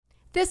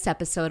This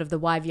episode of the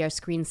YVR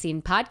Screen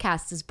Scene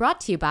podcast is brought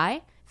to you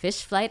by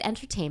Fish Flight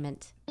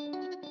Entertainment.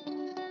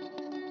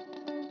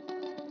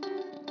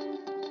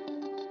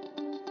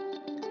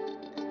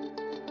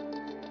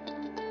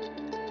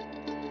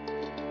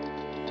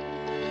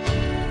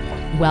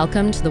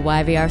 Welcome to the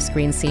YVR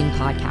Screen Scene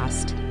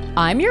podcast.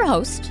 I'm your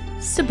host,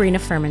 Sabrina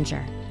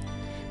Furminger.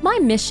 My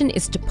mission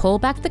is to pull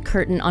back the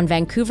curtain on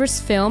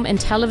Vancouver's film and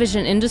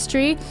television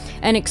industry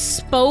and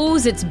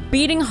expose its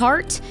beating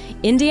heart,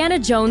 Indiana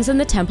Jones and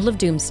the Temple of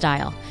Doom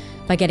style,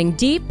 by getting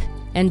deep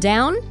and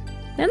down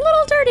and a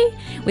little dirty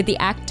with the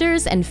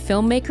actors and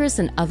filmmakers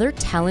and other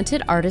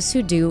talented artists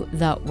who do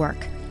the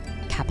work.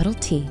 Capital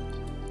T,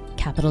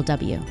 capital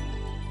W.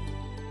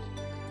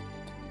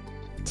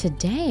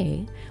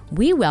 Today,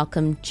 we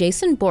welcome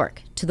Jason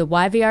Bourque to the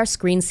YVR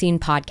Screen Scene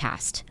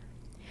podcast.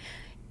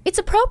 It's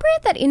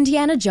appropriate that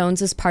Indiana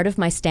Jones is part of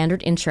my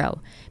standard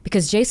intro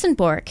because Jason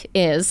Bourque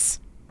is,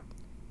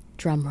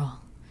 drumroll,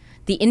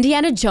 the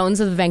Indiana Jones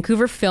of the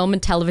Vancouver film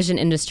and television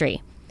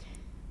industry.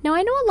 Now,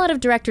 I know a lot of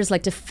directors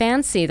like to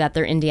fancy that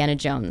they're Indiana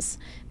Jones,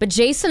 but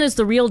Jason is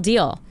the real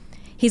deal.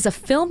 He's a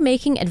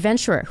filmmaking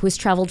adventurer who has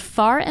traveled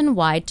far and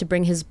wide to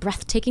bring his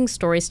breathtaking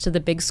stories to the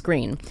big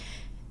screen.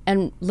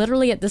 And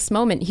literally at this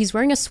moment, he's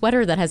wearing a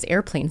sweater that has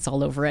airplanes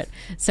all over it.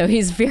 So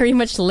he's very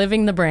much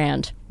living the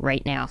brand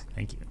right now.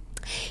 Thank you.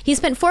 He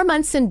spent 4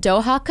 months in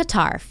Doha,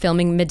 Qatar,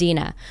 filming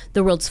Medina,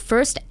 the world's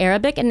first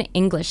Arabic and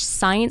English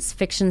science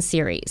fiction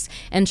series,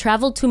 and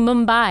traveled to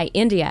Mumbai,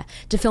 India,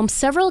 to film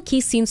several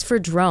key scenes for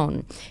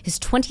Drone, his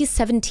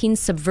 2017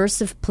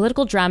 subversive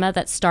political drama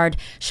that starred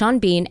Sean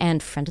Bean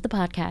and friend of the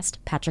podcast,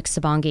 Patrick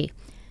Sabongi.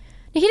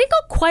 Now, he didn't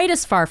go quite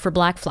as far for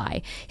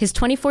Blackfly, his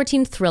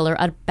 2014 thriller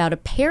about a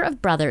pair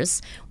of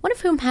brothers, one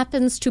of whom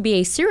happens to be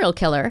a serial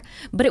killer,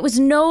 but it was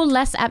no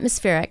less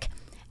atmospheric.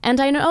 And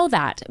I know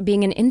that,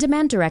 being an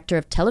in-demand director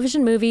of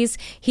television movies,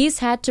 he's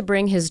had to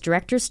bring his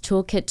director's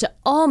toolkit to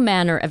all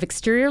manner of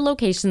exterior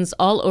locations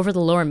all over the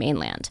Lower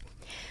Mainland.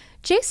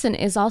 Jason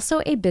is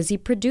also a busy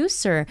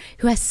producer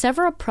who has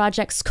several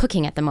projects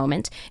cooking at the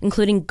moment,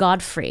 including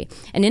Godfrey,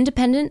 an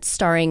independent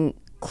starring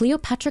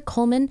Cleopatra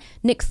Coleman,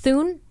 Nick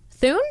Thune?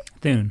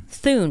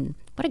 Thune.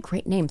 What a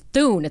great name.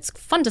 Thune. It's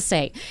fun to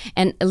say.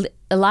 And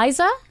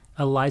Eliza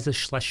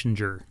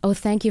Schlesinger. Oh,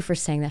 thank you for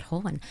saying that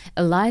whole one.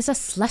 Eliza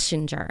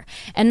Schlesinger.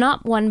 And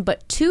not one,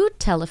 but 2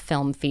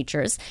 telefilm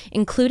features,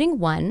 including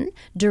one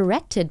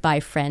directed by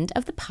friend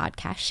of the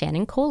podcast,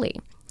 Shannon Coley.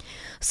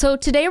 So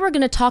today we're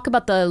going to talk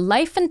about the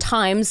life and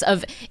times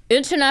of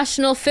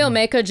international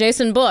filmmaker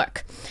Jason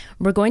Bourque.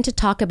 We're going to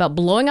talk about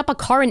blowing up a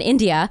car in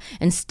India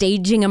and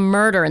staging a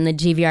murder in the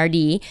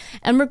GVRD.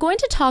 And we're going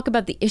to talk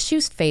about the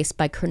issues faced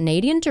by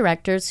Canadian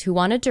directors who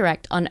want to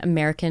direct on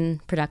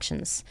American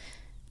productions.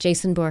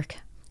 Jason Bourque,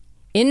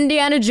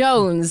 Indiana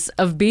Jones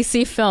of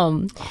BC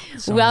film.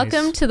 So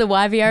welcome nice. to the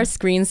YVR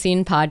Screen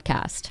Scene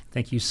podcast.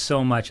 Thank you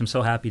so much. I'm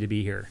so happy to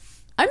be here.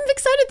 I'm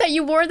excited that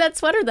you wore that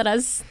sweater that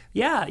has...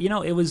 Yeah,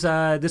 it was,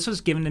 this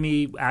was given to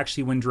me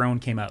actually when Drone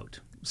came out.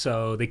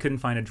 So they couldn't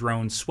find a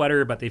Drone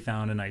sweater, but they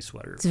found a nice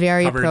sweater. It's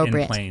very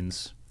appropriate.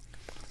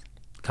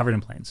 Covered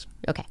in planes.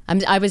 Okay.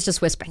 I was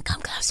just whispering,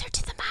 come closer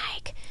to the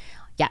mic.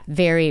 Yeah,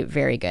 very,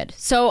 very good.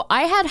 So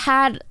I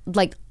had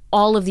like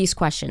all of these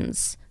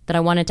questions that I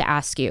wanted to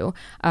ask you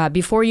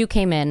before you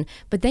came in,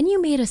 but then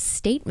you made a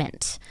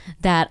statement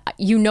that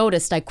you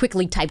noticed I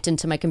quickly typed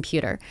into my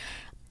computer.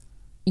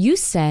 You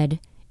said,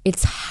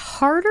 it's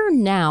harder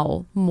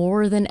now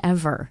more than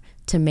ever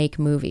to make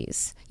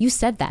movies. You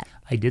said that.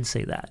 I did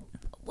say that.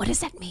 What does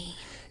that mean?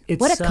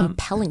 What a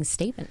compelling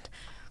statement.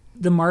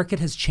 The market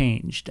has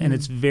changed, and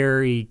it's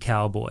very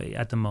cowboy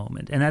at the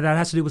moment. And that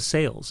has to do with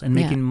sales and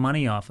making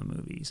money off of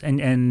movies. And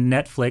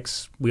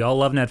Netflix, we all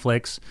love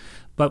Netflix,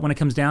 but when it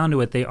comes down to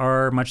it, they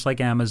are, much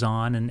like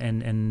Amazon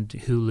and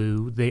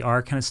Hulu, they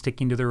are kind of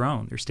sticking to their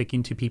own. They're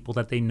sticking to people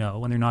that they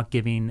know, and they're not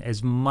giving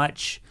as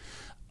much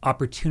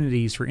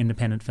opportunities for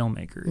independent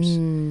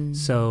filmmakers.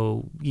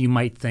 So you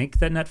might think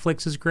that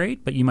Netflix is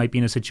great, but you might be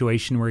in a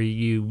situation where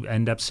you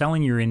end up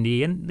selling your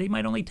indie, and they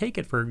might only take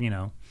it for,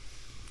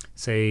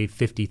 say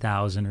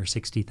 $50,000 or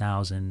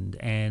 $60,000,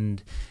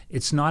 and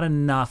it's not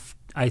enough,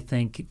 I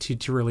think,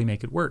 to really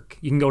make it work.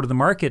 You can go to the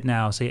market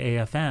now, say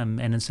AFM,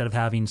 and instead of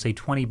having, say,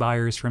 20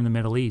 buyers from the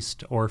Middle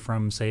East or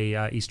from,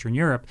 say, Eastern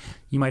Europe,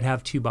 you might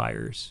have 2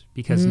 buyers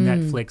because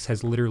Netflix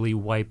has literally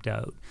wiped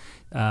out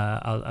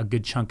a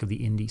good chunk of the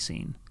indie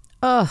scene.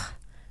 Ugh.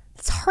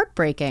 It's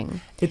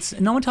heartbreaking.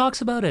 No one talks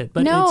about it,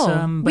 but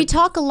we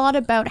talk a lot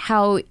about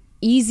how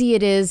easy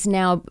it is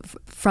now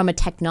from a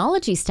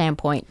technology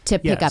standpoint to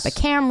pick up a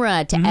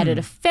camera, to edit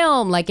a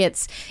film. Like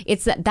it's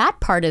that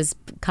part has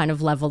kind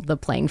of leveled the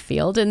playing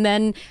field, and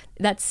then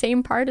that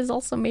same part has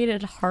also made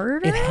it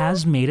harder. It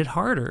has made it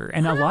harder,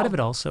 and a lot of it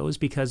also is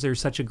because there's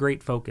such a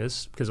great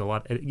focus, because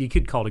you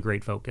could call it a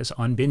great focus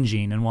on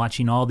binging and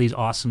watching all these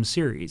awesome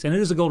series, and it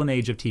is a golden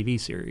age of TV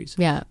series.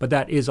 Yeah, but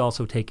that is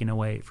also taken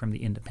away from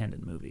the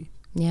independent movie.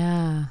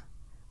 Yeah.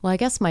 Well, I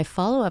guess my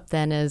follow-up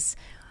then is,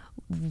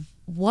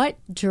 what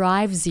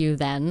drives you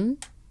then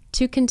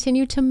to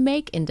continue to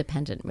make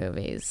independent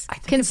movies?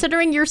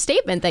 Considering your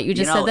statement that you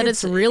just said that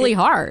it's really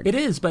hard. It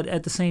is, but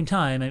at the same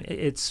time,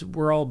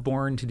 we're all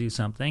born to do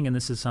something, and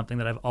this is something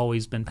that I've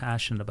always been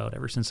passionate about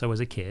ever since I was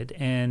a kid.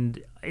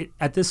 And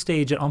at this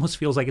stage, it almost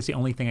feels like it's the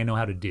only thing I know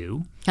how to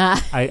do.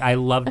 I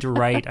love to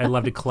write. I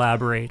love to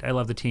collaborate. I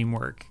love the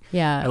teamwork.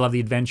 Yeah. I love the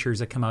adventures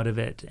that come out of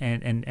it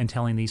and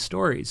telling these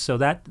stories. So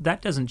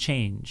that doesn't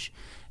change.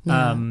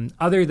 Yeah.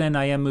 Other than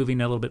I am moving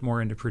a little bit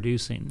more into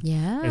producing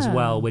as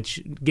well, which,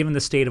 given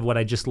the state of what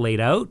I just laid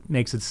out,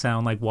 makes it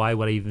sound like, why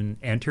would I even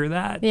enter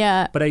that?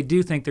 Yeah. But I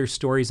do think there's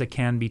stories that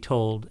can be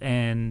told,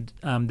 and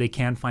they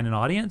can find an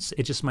audience.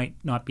 It just might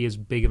not be as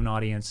big of an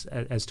audience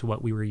as to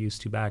what we were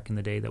used to back in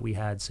the day, that we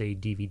had, say,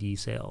 DVD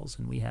sales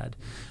and we had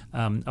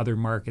other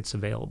markets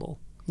available.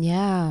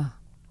 Yeah.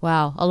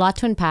 Wow, a lot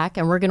to unpack,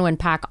 and we're going to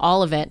unpack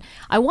all of it.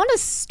 I want to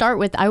start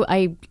with,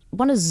 I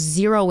want to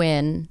zero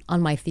in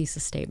on my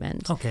thesis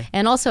statement. Okay.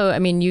 And also, I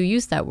mean, you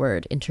used that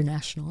word,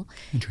 international.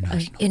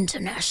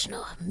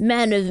 International,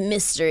 man of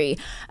mystery.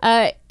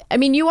 I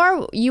mean, you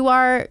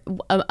are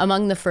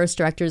among the first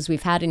directors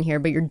we've had in here,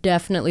 but you're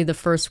definitely the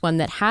first one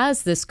that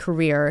has this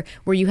career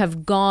where you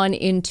have gone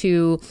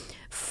into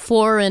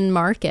foreign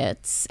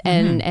markets,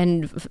 and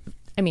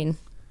I mean,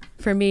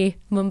 for me,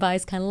 Mumbai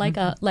is kind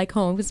of like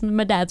home because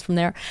my dad's from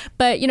there.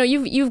 But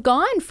you've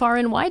gone far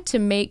and wide to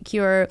make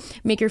your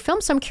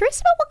film. So I'm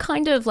curious about what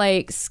kind of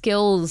like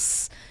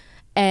skills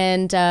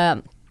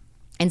and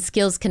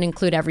skills can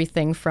include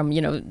everything from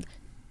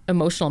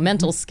emotional,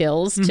 mental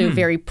skills to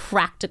very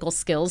practical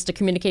skills to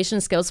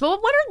communication skills.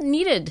 But what are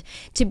needed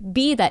to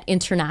be that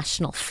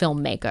international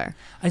filmmaker?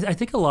 I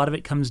think a lot of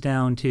it comes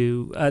down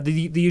to the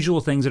usual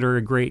things that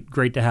are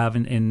great to have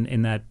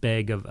in that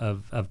bag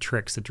of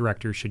tricks that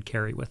directors should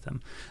carry with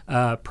them.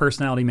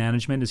 Personality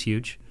management is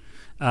huge.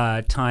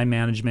 Time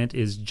management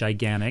is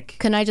gigantic.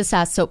 Can I just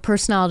ask, so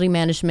personality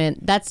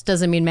management, that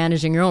doesn't mean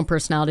managing your own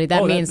personality.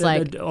 That means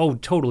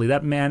totally.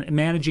 That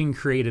managing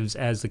creatives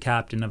as the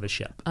captain of a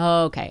ship.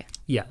 Oh, okay.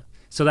 Yeah.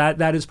 So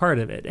that is part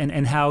of it.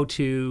 And how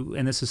to,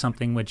 and this is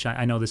something which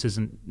I know this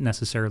isn't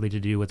necessarily to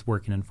do with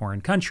working in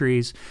foreign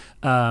countries,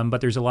 but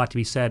there's a lot to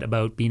be said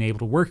about being able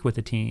to work with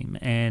a team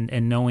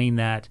and knowing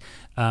that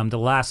the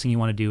last thing you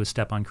want to do is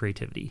step on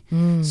creativity.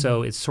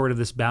 So it's sort of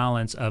this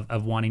balance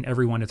of wanting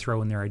everyone to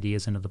throw in their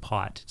ideas into the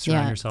pot,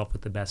 surround yourself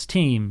with the best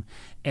team,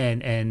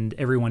 and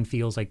everyone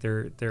feels like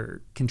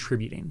they're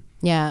contributing.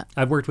 Yeah.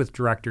 I've worked with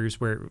directors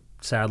where,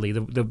 sadly,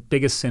 the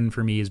biggest sin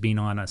for me is being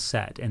on a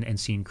set and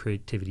seeing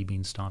creativity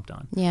being stomped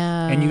on.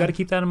 Yeah. And you got to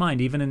keep that in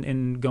mind, even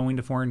in going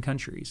to foreign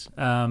countries.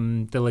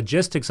 The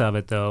logistics of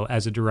it, though,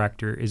 as a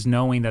director, is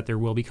knowing that there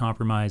will be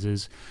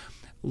compromises,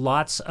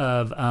 lots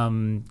of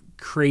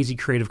crazy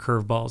creative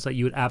curveballs that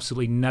you would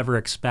absolutely never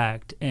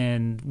expect.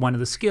 And one of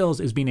the skills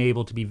is being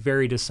able to be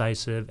very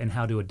decisive and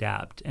how to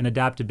adapt. And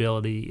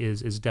adaptability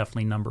is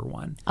definitely number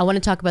one. I want to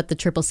talk about the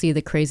CCC,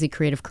 the crazy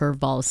creative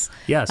curveballs.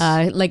 Yes.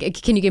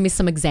 Can you give me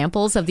some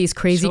examples of these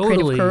crazy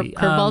creative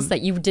curveballs that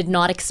you did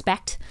not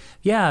expect?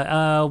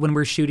 Yeah, when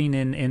we're shooting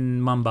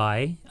in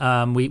Mumbai,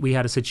 we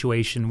had a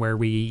situation where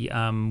we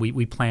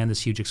planned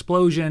this huge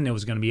explosion. It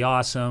was going to be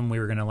awesome. We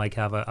were going to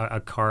have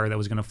a car that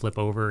was going to flip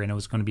over, and it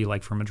was going to be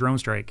like from a drone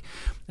strike.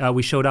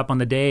 We showed up on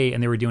the day,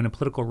 and they were doing a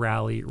political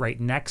rally right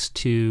next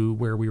to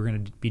where we were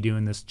going to be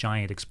doing this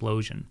giant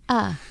explosion.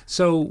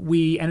 So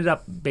we ended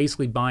up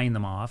basically buying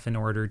them off in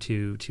order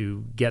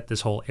to get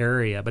this whole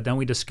area. But then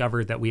we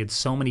discovered that we had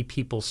so many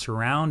people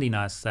surrounding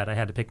us that I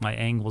had to pick my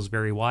angles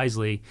very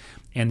wisely.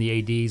 And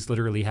the ADs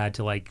literally had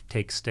to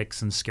take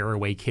sticks and scare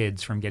away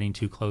kids from getting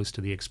too close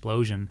to the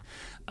explosion.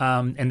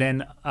 And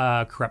then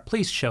corrupt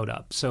police showed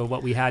up. So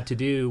what we had to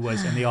do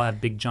was, and they all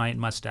have big giant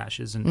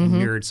mustaches and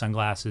mirrored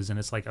sunglasses, and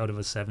it's like out of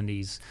a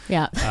 70s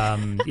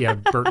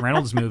Burt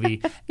Reynolds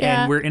movie.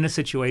 And we're in a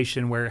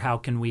situation where how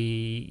can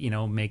we,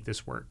 make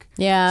this work?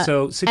 Yeah.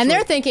 And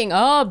they're thinking,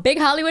 oh, big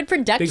Hollywood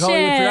production. Big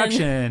Hollywood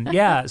production.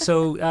 Yeah.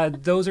 So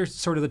those are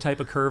sort of the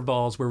type of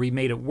curveballs where we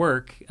made it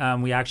work.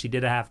 We actually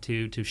did have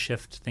to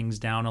shift things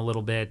down a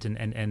little bit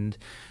and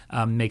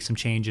make some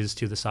changes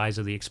to the size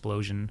of the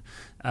explosion.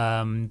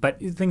 But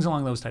things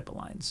along those type of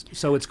lines.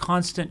 So it's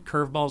constant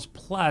curveballs,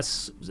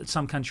 plus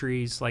some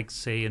countries, like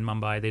say in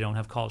Mumbai, they don't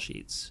have call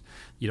sheets.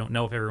 You don't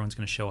know if everyone's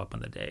going to show up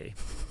on the day.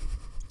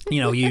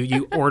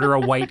 You order a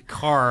white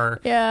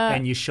car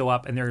and you show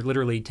up and they're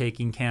literally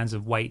taking cans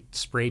of white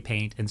spray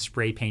paint and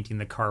spray painting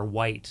the car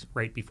white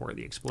right before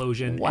the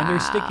explosion. Wow. And they're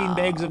sticking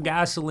bags of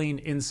gasoline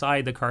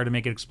inside the car to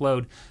make it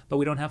explode, but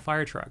we don't have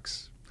fire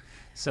trucks.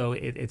 So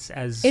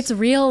it's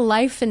real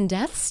life and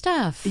death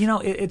stuff.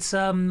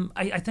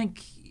 I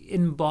think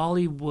in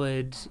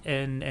Bollywood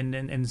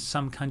and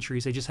some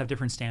countries, they just have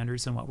different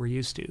standards than what we're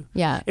used to.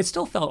 Yeah. It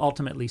still felt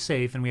ultimately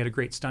safe, and we had a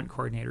great stunt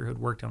coordinator who had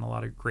worked on a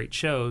lot of great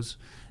shows.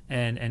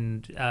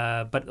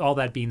 But all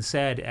that being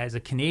said, as a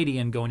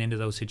Canadian going into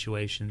those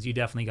situations, you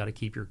definitely got to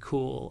keep your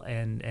cool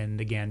and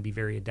again, be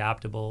very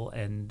adaptable.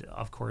 And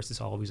of course,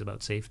 it's always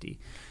about safety.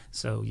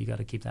 So you got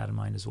to keep that in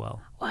mind as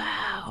well.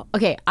 Wow.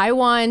 Okay. I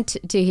want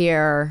to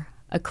hear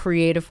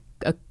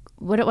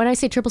what did I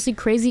say? Triple C,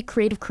 crazy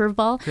creative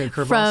curveball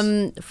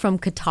from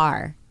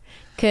Qatar.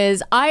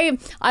 Because I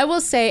will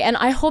say, and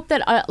I hope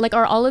that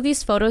are all of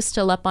these photos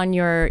still up on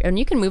your, and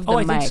you can move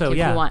them, Mike, if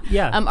you want.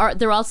 Yeah.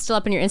 They're all still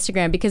up on your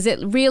Instagram, because it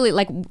really,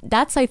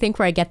 that's, I think,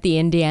 where I get the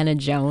Indiana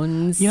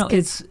Jones.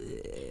 It's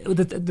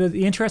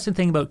the interesting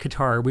thing about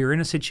Qatar. We were in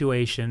a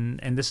situation,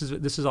 and this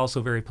is also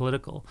very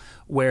political,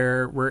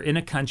 where we're in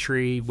a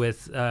country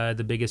with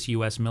the biggest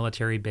U.S.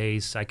 military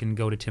base. I can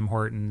go to Tim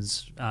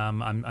Hortons.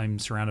 I'm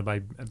surrounded by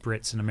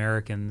Brits and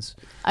Americans.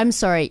 I'm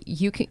sorry,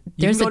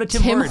 there's can go a to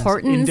Tim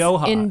Hortons in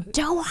Doha. In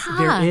Doha,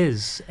 there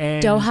is.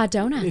 And Doha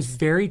Donuts. It's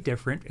very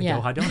different.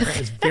 Doha Donuts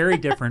is very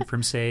different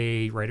from,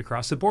 say, right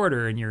across the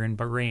border, and you're in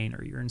Bahrain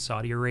or you're in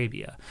Saudi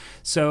Arabia.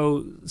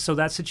 So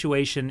that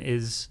situation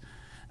is.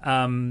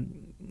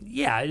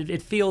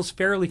 It feels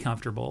fairly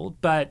comfortable,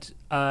 but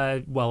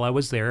while I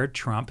was there,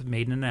 Trump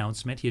made an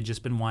announcement. He had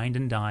just been wined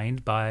and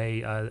dined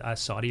by a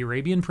Saudi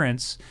Arabian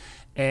prince,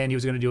 and he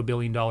was going to do $1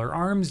 billion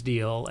arms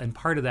deal, and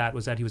part of that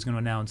was that he was going to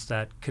announce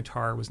that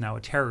Qatar was now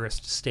a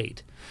terrorist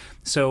state.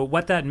 So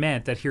what that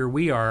meant, that here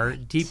we are,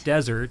 deep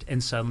desert,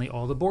 and suddenly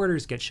all the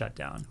borders get shut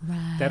down.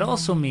 Right. That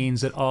also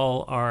means that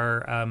all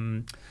our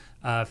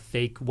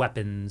fake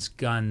weapons,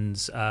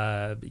 guns,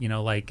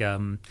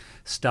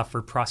 stuff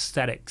for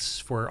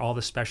prosthetics, for all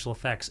the special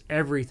effects,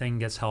 everything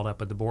gets held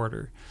up at the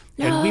border.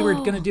 No. And we were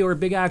going to do our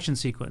big action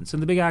sequence,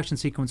 and the big action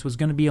sequence was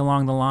going to be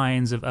along the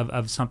lines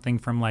of something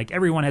from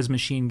everyone has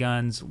machine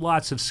guns,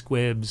 lots of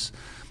squibs,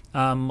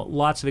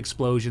 lots of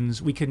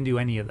explosions. We couldn't do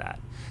any of that.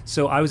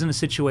 So I was in a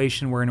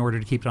situation where, in order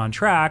to keep it on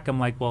track, I'm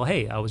like, well,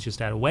 hey, I was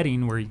just at a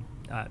wedding where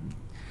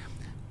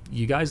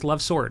you guys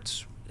love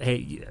swords.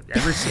 Hey,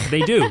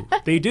 they do.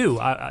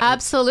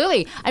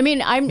 Absolutely. I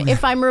mean,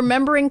 if I'm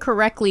remembering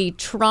correctly,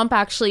 Trump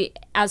actually,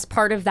 as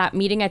part of that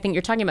meeting, I think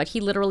you're talking about,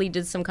 he literally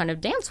did some kind of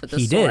dance with the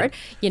sword.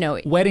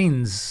 Did.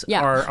 Weddings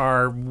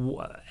are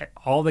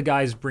all the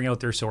guys bring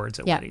out their swords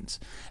at weddings,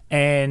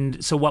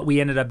 and so what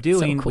we ended up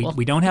doing,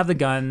 we don't have the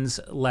guns.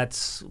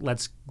 Let's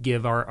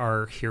give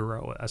our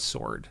hero a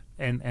sword,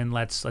 and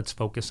let's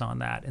focus on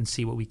that and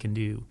see what we can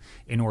do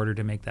in order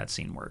to make that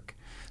scene work.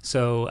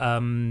 So,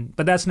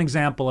 but that's an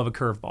example of a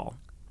curveball.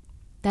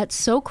 That's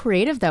so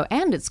creative, though,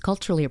 and it's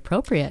culturally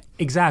appropriate.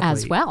 Exactly.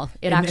 As well.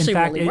 In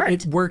fact, really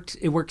worked.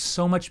 It worked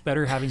so much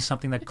better having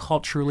something that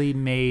culturally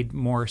made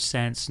more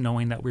sense,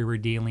 knowing that we were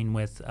dealing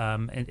with,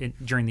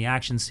 during the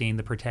action scene,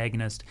 the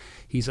protagonist,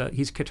 he's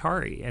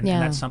Qatari, and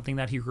that's something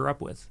that he grew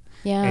up with.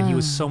 Yeah. And he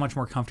was so much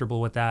more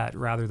comfortable with that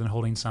rather than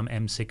holding some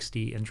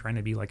M60 and trying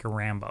to be like a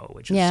Rambo,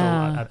 which is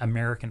so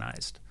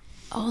Americanized.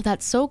 Oh,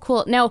 that's so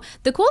cool. Now,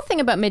 the cool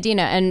thing about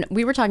Medina, and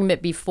we were talking a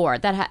bit before,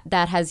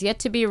 that has yet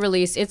to be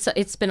released.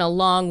 It's been a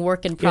long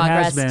work in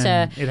progress.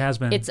 It has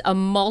been. It's a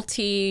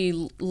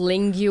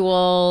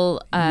multilingual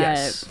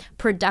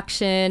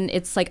production.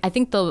 It's I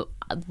think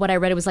what I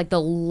read, it was the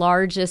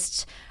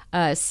largest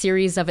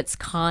series of its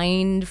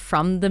kind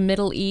from the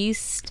Middle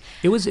East.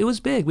 It was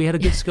big. We had a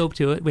good scope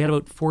to it. We had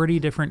about 40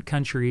 different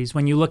countries.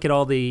 When you look at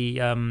all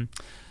the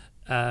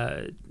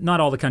not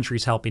all the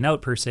countries helping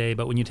out per se,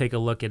 but when you take a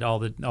look at all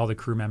the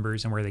crew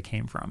members and where they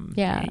came from,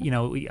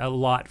 a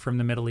lot from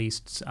the Middle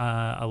East,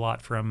 a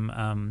lot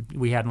from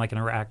we had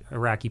an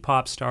Iraqi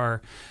pop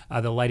star.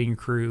 The lighting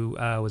crew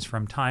was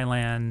from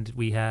Thailand.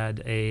 We had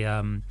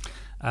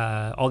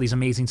all these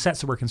amazing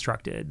sets that were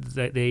constructed.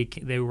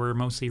 They were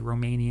mostly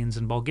Romanians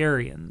and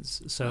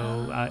Bulgarians.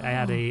 So I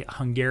had a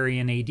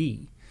Hungarian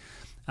AD.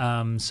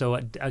 So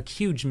a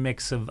huge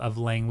mix of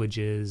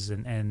languages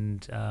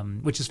and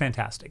which is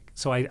fantastic.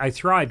 So I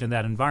thrived in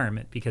that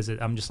environment because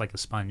I'm just like a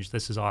sponge.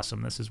 This is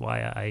awesome. This is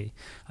why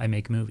I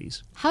make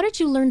movies. How did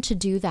you learn to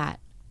do that?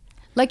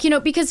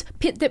 Because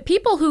the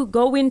people who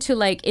go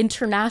into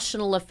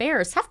international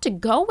affairs have to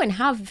go and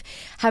have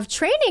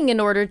training in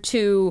order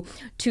to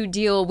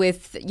deal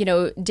with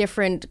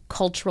different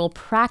cultural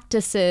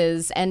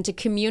practices and to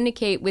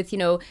communicate with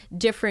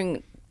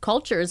different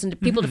cultures and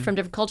people from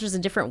different cultures in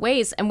different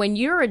ways. And when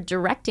you're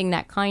directing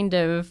that kind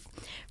of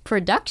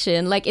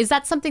production, is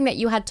that something that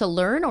you had to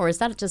learn, or is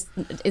that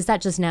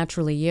just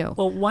naturally you?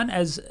 Well, one,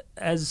 as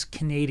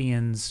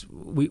Canadians,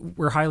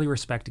 we're highly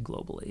respected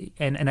globally,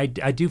 and I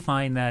do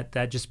find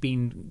that just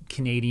being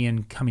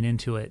Canadian coming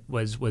into it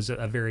was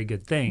a very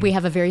good thing. We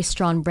have a very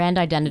strong brand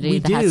identity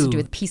has to do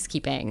with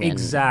peacekeeping.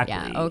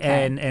 Exactly.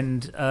 Okay.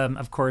 And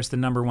of course, the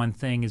number one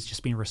thing is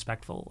just being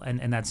respectful,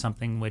 and that's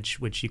something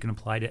which you can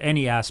apply to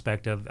any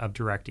aspect of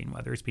directing,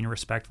 whether it's being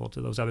respectful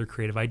to those other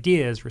creative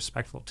ideas,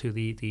 respectful to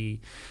the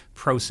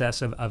process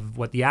of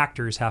what the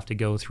actors have to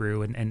go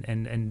through,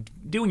 and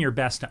doing your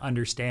best to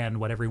understand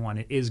what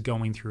everyone is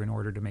going through in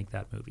order to make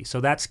that movie.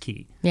 So that's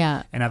key.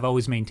 Yeah. And I've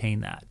always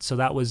maintained that. So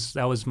that was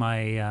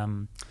my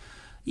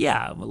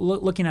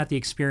looking at the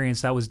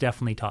experience, that was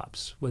definitely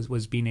tops,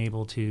 was being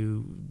able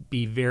to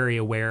be very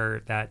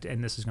aware that,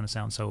 and this is going to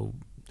sound so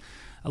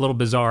a little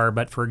bizarre,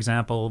 but for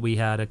example, we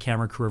had a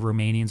camera crew of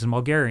Romanians and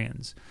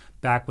Bulgarians.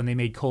 Back when they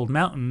made Cold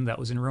Mountain, that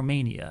was in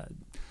Romania.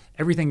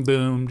 Everything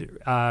boomed.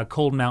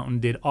 Cold Mountain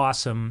did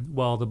awesome.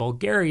 Well, the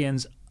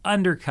Bulgarians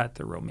undercut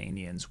the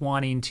Romanians,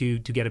 wanting to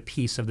get a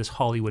piece of this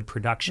Hollywood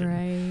production.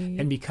 Right.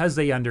 And because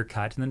they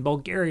undercut, and then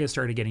Bulgaria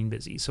started getting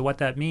busy. So what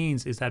that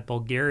means is that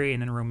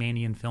Bulgarian and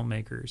Romanian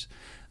filmmakers,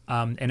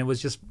 and it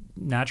was just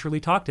naturally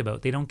talked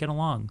about, they don't get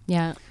along.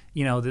 Yeah.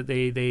 You know, that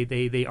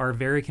they are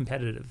very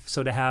competitive.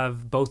 So to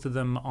have both of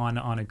them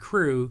on a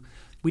crew,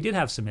 we did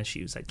have some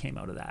issues that came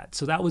out of that.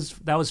 So that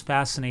was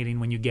fascinating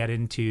when you get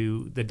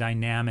into the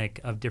dynamic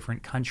of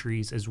different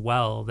countries as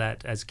well,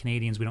 that as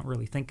Canadians we don't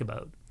really think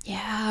about.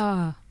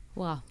 Yeah.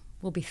 Well,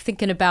 we'll be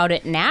thinking about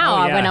it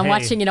now when I'm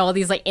watching, all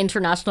these like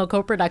international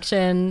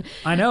co-production.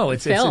 I know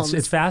films.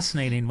 it's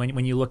fascinating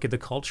when you look at the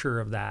culture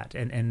of that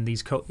and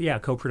these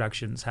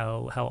co-productions,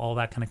 how all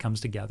that kind of comes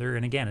together.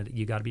 And again,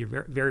 you got to be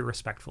very, very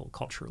respectful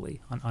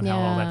culturally on how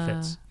all that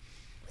fits.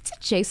 What's a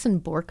Jason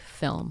Bourque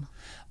film?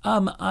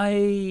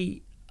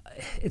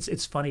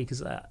 It's funny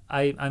because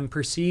I'm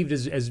perceived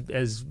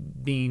as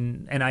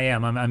being, and I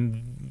am.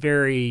 I'm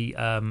very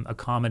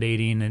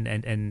accommodating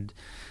and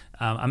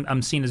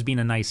I'm seen as being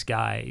a nice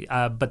guy.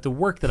 But the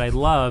work that I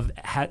love,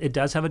 it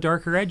does have a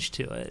darker edge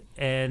to it.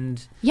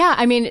 And yeah,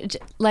 I mean,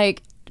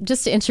 like,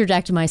 just to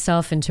interject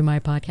myself into my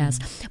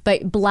podcast,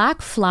 but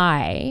Black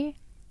Fly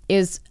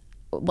is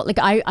like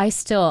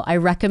I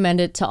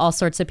recommend it to all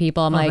sorts of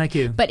people. I'm like, thank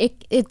you. But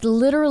it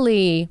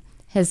literally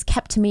has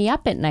kept me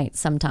up at night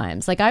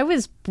sometimes. Like, I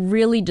was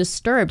really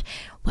disturbed.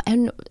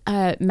 And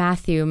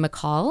Matthew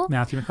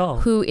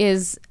McCall, who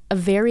is a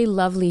very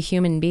lovely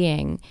human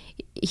being,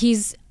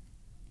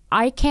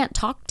 I can't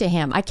talk to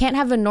him. I can't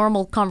have a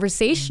normal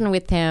conversation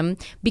with him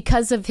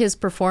because of his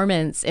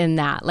performance in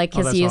that. Like,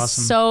 because he is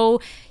awesome.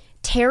 so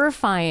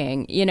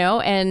terrifying,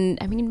 And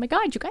I mean, my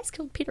God, you guys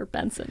killed Peter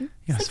Benson.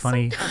 Yeah, it's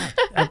funny.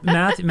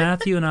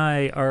 Matthew and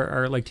I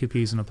are like two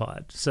peas in a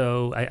pod.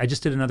 So I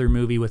just did another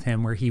movie with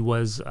him where he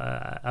was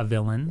a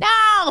villain.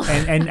 No!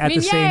 And at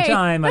the same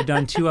time, I've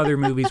done two other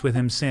movies with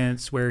him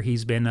since where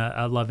he's been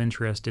a love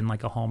interest in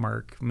like a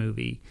Hallmark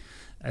movie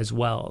as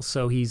well.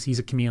 So he's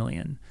a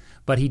chameleon.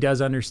 But he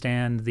does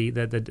understand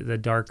the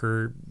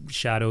darker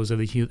shadows of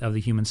the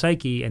human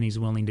psyche, and he's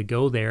willing to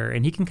go there,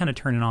 and he can kind of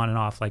turn it on and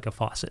off like a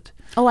faucet.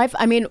 Oh, I've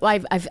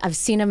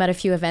seen him at a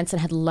few events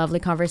and had lovely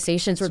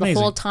conversations where the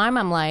whole time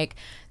I'm like,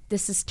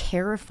 this is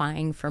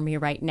terrifying for me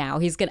right now.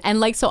 He's gonna, and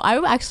like, so I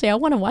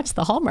want to watch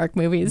the Hallmark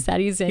movies that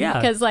he's in,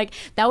 because like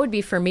that would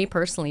be for me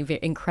personally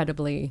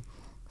incredibly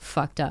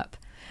fucked up.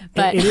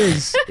 But it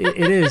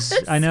is.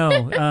 I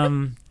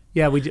know.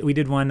 Yeah, we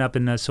did one up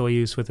in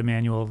Soyuz with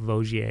Emmanuel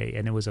Vaugier,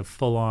 and it was a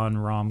full-on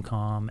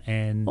rom-com,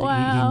 and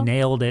he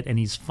nailed it, and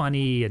he's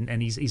funny,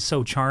 and he's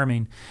so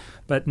charming.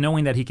 But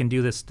knowing that he can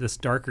do this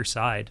darker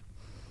side.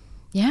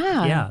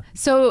 Yeah.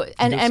 So,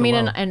 and I mean,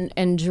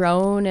 and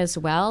Drone as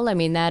well. I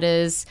mean, that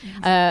is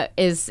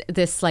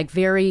this like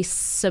very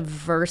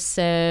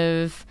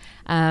subversive,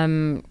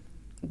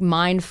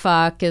 mind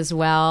fuck as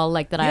well,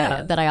 like that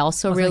I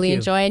also really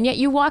enjoy. And yet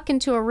you walk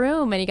into a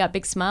room and you got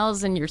big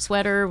smiles in your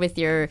sweater with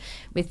your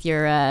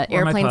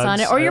airplanes on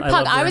it, or your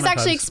pug. I was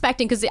actually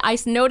expecting, because I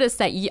noticed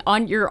that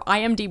on your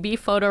IMDb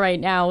photo right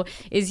now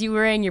is you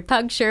wearing your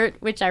pug shirt,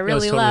 which I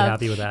really love.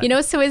 Happy with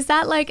that. So is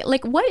that like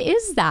what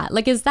is that?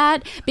 Like, is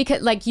that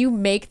because like you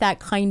make that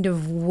kind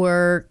of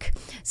work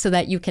so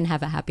that you can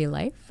have a happy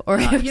life?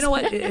 Or you know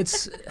what?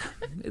 It's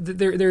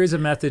there is a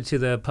method to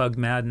the pug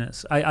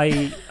madness.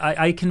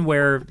 I can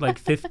wear like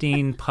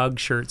 15 pug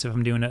shirts if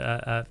I'm doing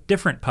a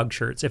different pug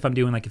shirts if I'm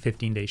doing like a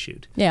 15-day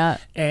shoot. Yeah.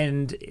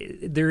 And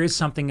there is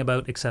something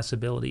about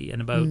accessibility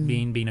and about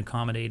being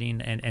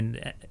accommodating,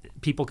 and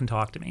people can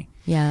talk to me.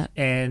 Yeah.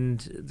 And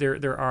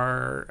there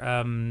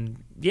are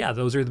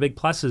those are the big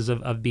pluses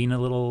of being a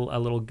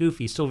little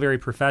goofy, still very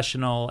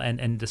professional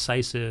and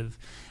decisive,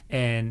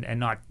 and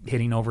not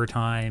hitting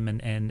overtime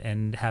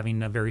and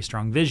having a very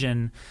strong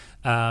vision.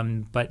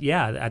 But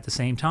yeah, at the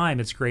same time,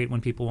 it's great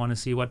when people want to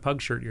see what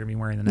pug shirt you're going to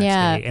be wearing the next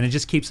day. And it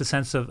just keeps a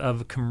sense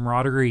of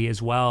camaraderie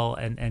as well,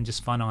 and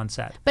just fun on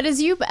set. But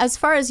as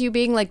far as you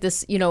being like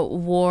this,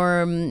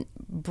 warm,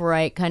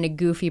 bright, kind of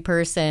goofy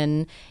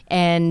person,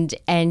 and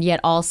yet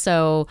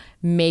also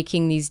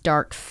making these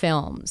dark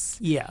films.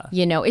 Yeah.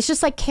 It's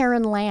just like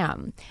Karen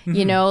Lamb,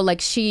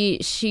 like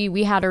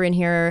we had her in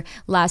here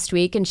last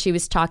week, and she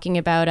was talking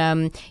about,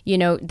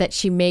 that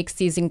she makes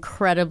these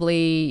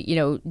incredibly,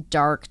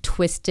 dark,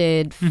 twisted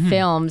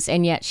films,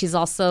 and yet she's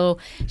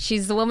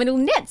the woman who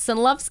knits and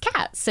loves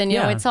cats, and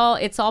it's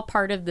all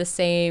part of the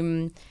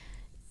same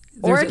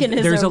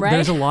organism, right?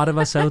 There's a lot of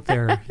us out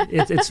there.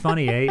 It's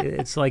funny, eh?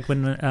 It's like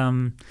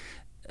when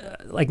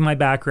like my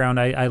background,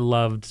 I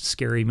loved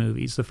scary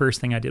movies. The first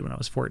thing I did when I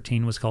was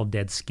 14 was called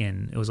Dead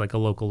Skin. It was like a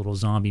local little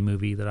zombie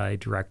movie that I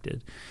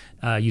directed,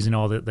 using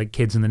all the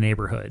kids in the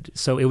neighborhood.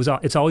 So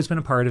it's always been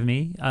a part of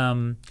me.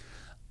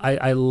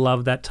 I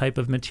love that type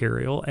of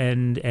material,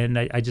 and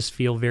I just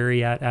feel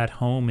very at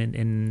home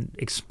in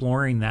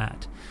exploring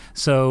that.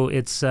 So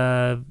it's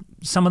some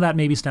of that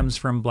maybe stems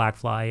from Black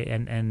Fly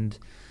and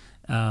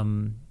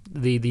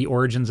the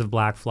origins of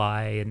Black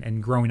Fly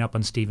and growing up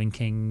on Stephen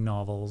King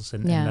novels.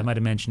 And I might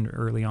have mentioned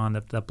early on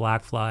that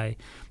Black Fly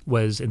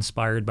was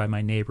inspired by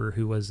my neighbor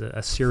who was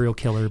a serial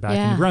killer back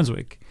in New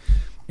Brunswick.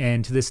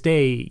 And to this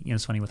day,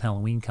 it's funny with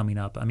Halloween coming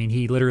up. I mean,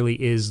 he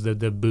literally is the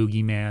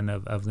boogeyman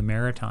of the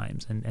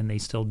Maritimes, and they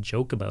still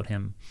joke about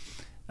him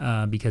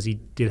because he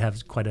did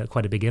have quite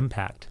a big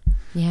impact.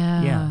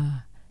 Yeah.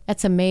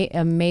 That's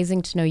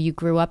amazing to know you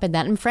grew up in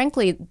that. And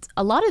frankly,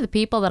 a lot of the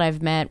people that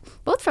I've met,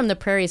 both from the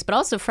prairies, but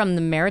also from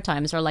the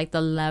Maritimes, are like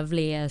the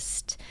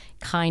loveliest,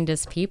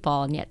 kindest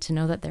people. And yet to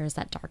know that there's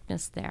that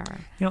darkness there.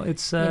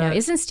 It's...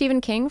 isn't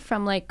Stephen King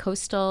from like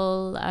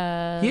coastal...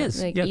 he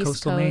is, like East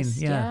coastal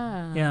Coast?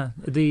 Maine. Yeah.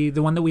 The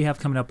one that we have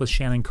coming up with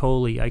Shannon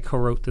Coley, I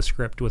co-wrote the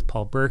script with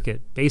Paul Bourque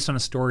based on a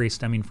story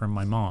stemming from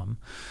my mom.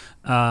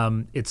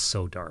 It's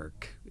so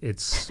dark.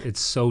 It's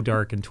so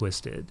dark and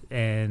twisted.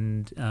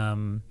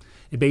 And...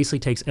 it basically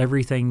takes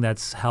everything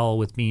that's hell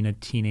with being a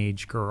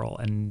teenage girl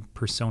and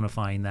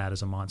personifying that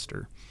as a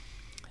monster.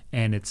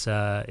 And it's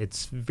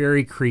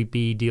very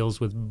creepy, deals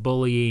with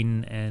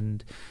bullying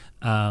and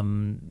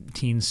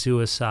teen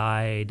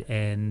suicide,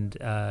 and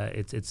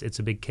it's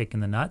a big kick in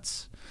the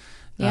nuts.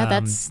 Yeah,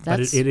 that's but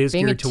it is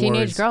being a geared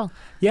teenage towards, girl.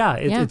 Yeah,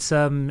 it's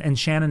and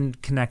Shannon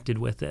connected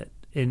with it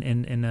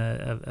in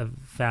a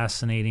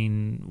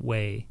fascinating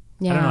way.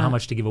 Yeah. I don't know how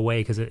much to give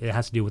away because it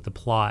has to do with the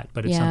plot,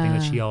 but it's something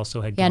that she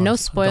also had no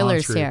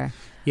spoilers here.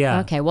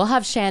 Yeah. Okay, we'll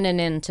have Shannon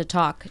in to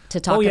talk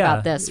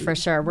about this for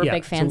sure. We're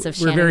big fans of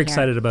Shannon. We're very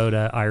excited about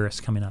Iris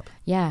coming up.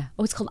 Yeah.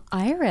 Oh, it's called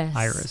Iris.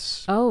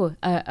 Iris. Oh,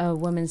 a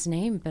woman's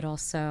name, but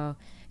also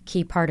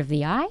key part of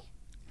the eye?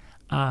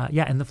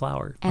 And the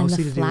flower. And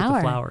mostly the to do with the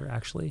flower. flower,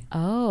 actually.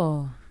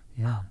 Oh.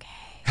 Yeah. Okay.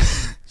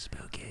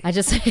 Spooky.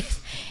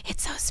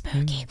 It's so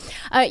spooky.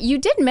 You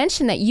did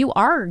mention that you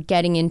are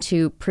getting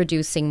into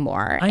producing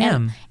more. I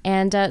am.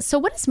 And so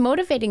what is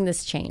motivating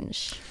this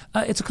change?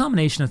 It's a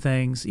combination of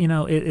things.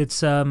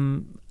 It's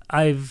an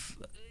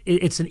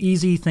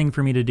easy thing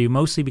for me to do,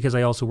 mostly because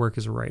I also work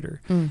as a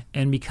writer.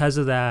 And because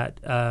of that,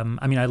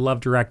 I love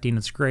directing.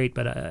 It's great,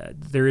 but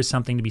there is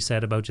something to be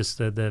said about just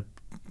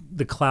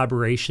the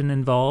collaboration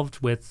involved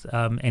with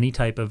any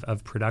type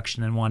of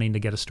production and wanting to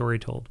get a story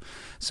told.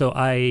 So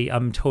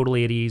I'm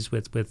totally at ease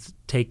with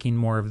taking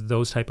more of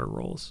those type of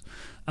roles.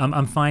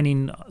 I'm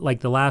finding,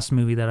 like the last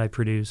movie that I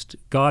produced,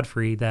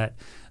 Godfrey, that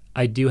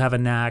I do have a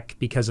knack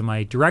because of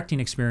my directing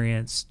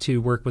experience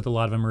to work with a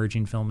lot of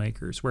emerging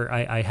filmmakers where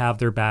I have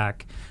their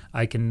back.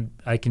 I can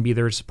be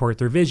there to support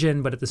their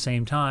vision, but at the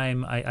same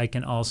time, I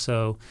can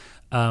also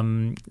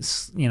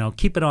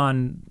keep it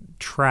on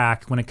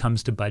track when it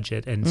comes to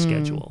budget and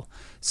schedule.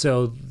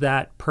 So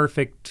that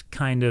perfect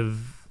kind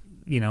of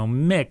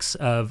mix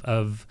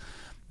of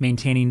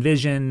maintaining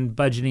vision,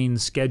 budgeting,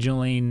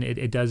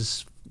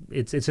 scheduling,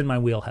 it's in my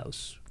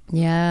wheelhouse.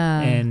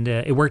 Yeah. And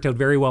it worked out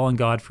very well in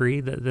Godfrey.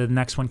 The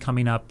next one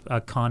coming up,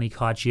 Connie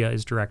Caccia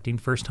is directing,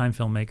 first-time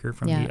filmmaker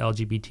from the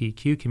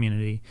LGBTQ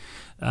community,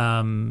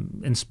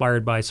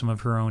 inspired by some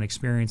of her own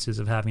experiences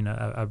of having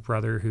a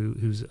brother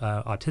who's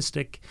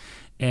autistic.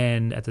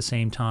 And at the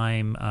same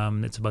time,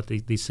 it's about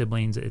these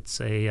siblings. It's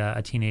a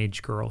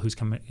teenage girl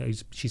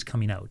she's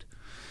coming out.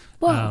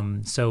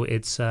 So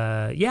it's,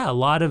 a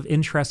lot of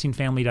interesting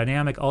family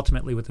dynamic,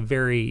 ultimately with a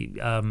very...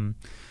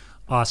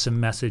 awesome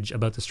message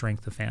about the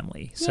strength of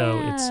family.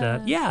 So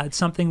it's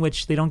something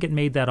which they don't get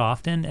made that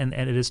often, and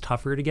it is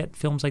tougher to get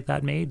films like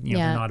that made.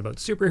 They're not about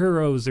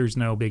superheroes, there's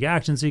no big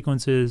action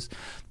sequences,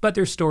 but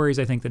there's stories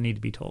I think that need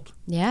to be told.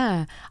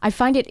 Yeah. I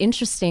find it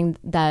interesting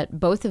that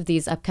both of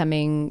these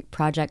upcoming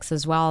projects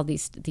as well,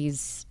 these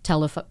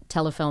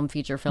telefilm,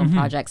 feature film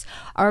projects,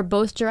 are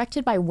both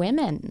directed by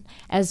women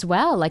as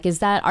well. Like,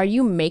 are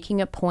you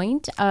making a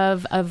point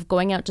of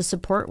going out to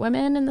support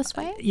women in this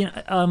way?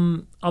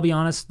 I'll be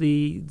honest,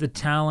 the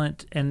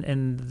talent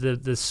and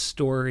the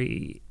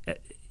story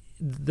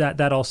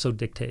that also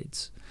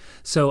dictates.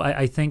 So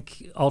I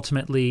think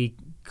ultimately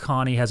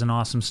Connie has an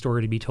awesome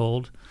story to be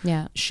told.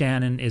 Yeah.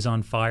 Shannon is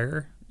on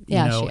fire. She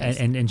is.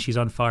 And she's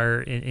on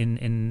fire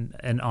in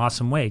an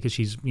awesome way because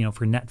she's,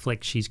 for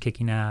Netflix, she's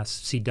kicking ass.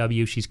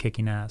 CW, she's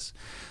kicking ass.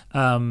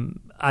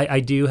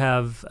 I do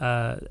have,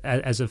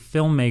 as a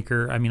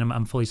filmmaker,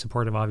 I'm fully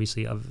supportive,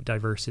 obviously, of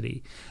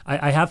diversity.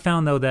 I have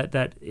found, though,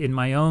 that in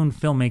my own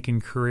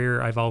filmmaking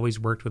career, I've always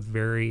worked with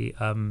very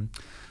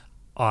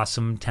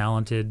awesome,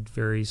 talented,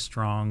 very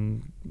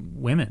strong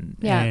women.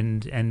 Yeah.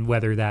 And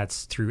whether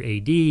that's through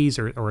ADs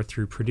or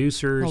through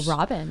producers. Well,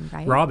 Robin,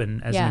 right?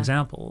 Robin, as an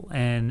example.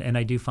 And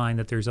I do find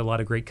that there's a lot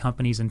of great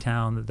companies in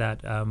town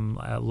that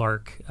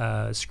Lark,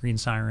 Screen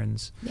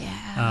Sirens,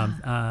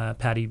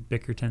 Patty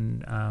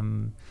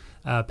Bickerton,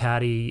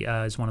 Patty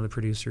is one of the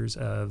producers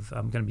of,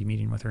 I'm going to be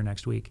meeting with her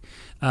next week,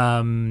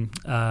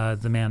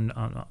 the man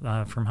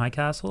from High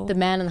Castle. The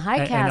Man in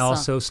High Castle. And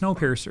also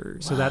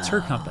Snowpiercer. So that's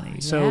her company.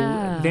 So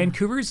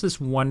Vancouver is this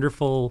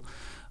wonderful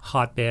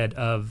hotbed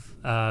of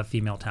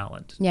female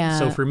talent. Yeah.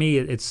 So for me,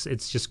 it's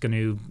just going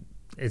to...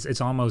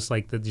 it's almost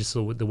like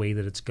the way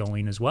that it's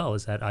going as well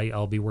is that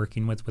I'll be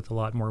working with a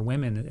lot more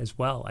women as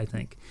well, I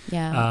think.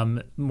 Yeah.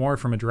 More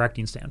from a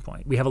directing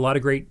standpoint. We have a lot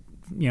of great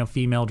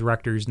female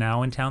directors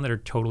now in town that are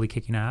totally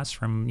kicking ass,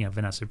 from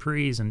Vanessa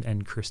Parise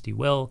and Christy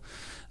Will.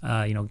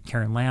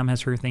 Karen Lamb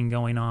has her thing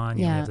going on.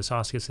 We have the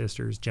Saskia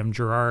sisters. Jem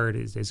Gerard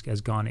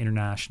has gone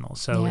international.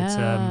 So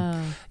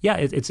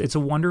it's a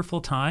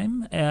wonderful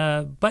time.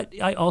 But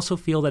I also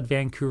feel that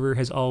Vancouver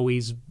has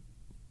always,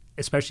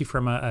 especially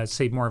from a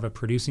say more of a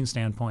producing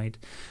standpoint,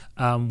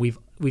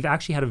 we've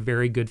actually had a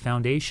very good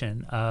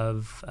foundation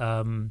of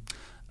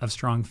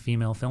strong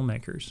female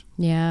filmmakers.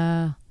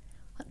 Yeah.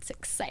 That's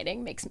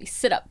exciting. Makes me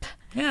sit up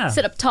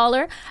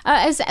taller.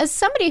 As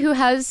somebody who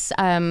has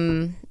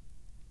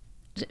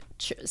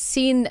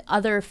seen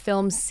other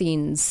film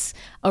scenes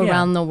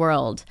around the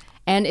world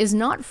and is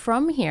not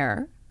from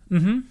here,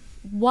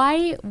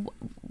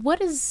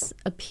 what is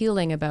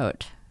appealing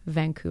about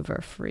Vancouver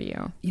for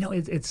you?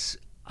 It's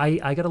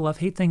I got a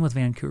love-hate thing with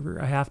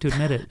Vancouver. I have to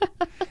admit it.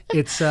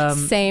 It's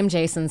same,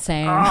 Jason.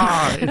 Same.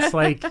 It's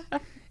like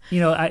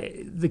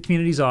the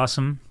community's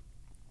awesome.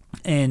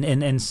 And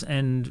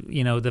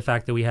the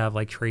fact that we have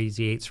like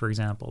Crazy Eights, for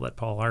example, that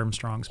Paul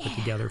Armstrong's put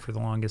together for the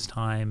longest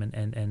time,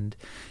 and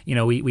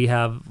we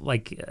have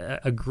like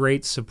a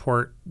great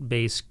support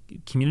base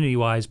community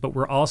wise, but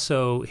we're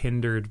also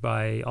hindered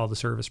by all the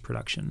service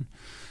production.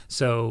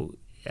 So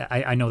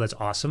I know that's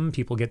awesome.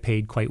 People get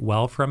paid quite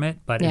well from it,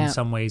 but in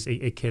some ways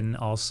it can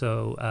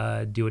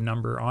also do a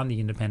number on the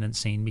independent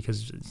scene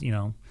because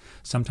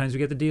sometimes we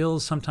get the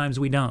deals, sometimes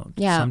we don't.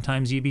 Yeah.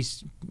 Sometimes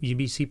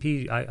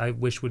UBCP I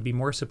wish would be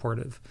more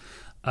supportive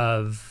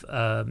of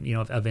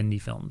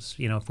indie films.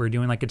 If we're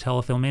doing like a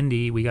telefilm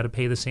indie, we got to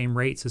pay the same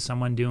rates as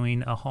someone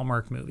doing a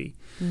Hallmark movie.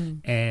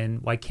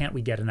 And why can't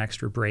we get an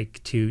extra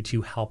break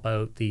to help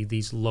out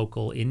these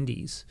local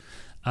indies?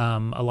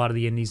 A lot of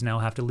the indies now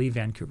have to leave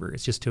Vancouver.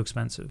 It's just too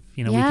expensive.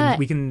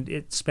 We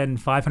can spend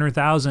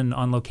 $500,000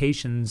 on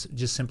locations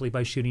just simply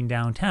by shooting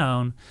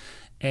downtown,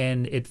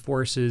 and it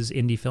forces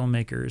indie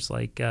filmmakers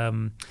like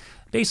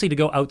basically to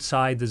go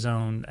outside the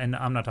zone. And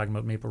I'm not talking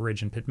about Maple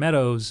Ridge and Pitt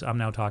Meadows. I'm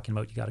now talking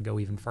about you got to go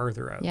even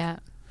farther out. Yeah.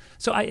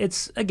 So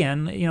it's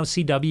again,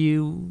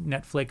 CW,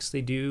 Netflix.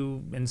 They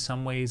do in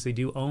some ways they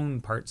do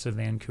own parts of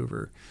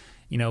Vancouver.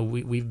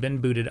 We've been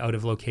booted out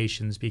of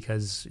locations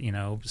because,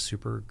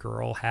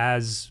 Supergirl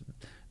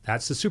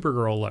that's the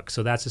Supergirl look.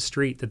 So that's a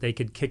street that they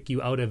could kick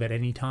you out of at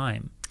any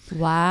time.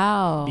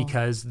 Wow.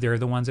 Because they're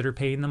the ones that are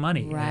paying the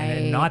money right.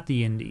 and not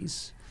the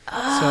indies.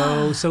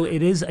 So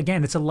it is,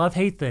 again, it's a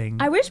love-hate thing.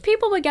 I wish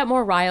people would get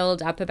more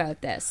riled up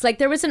about this. Like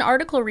there was an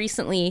article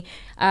recently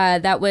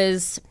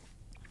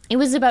it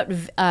was about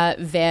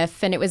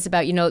VIFF, and it was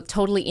about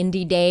totally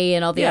indie day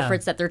and all the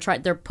efforts that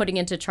they're putting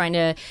into trying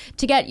to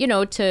get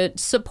to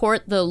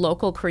support the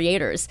local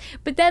creators.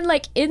 But then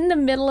like in the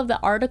middle of the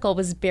article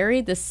was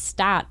buried this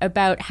stat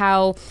about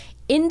how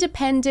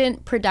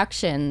independent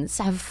productions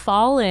have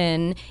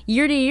fallen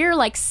year to year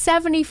like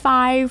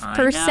 75%.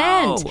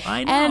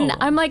 I know. And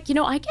I'm like,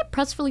 I get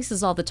press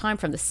releases all the time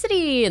from the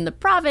city and the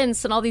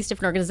province and all these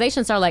different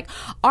organizations are like,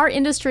 our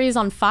industry is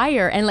on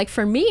fire. And like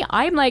for me,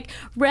 I'm like,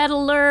 red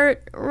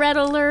alert.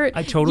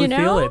 I totally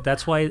feel it.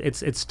 That's why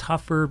it's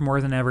tougher more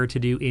than ever to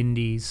do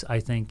indies, I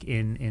think,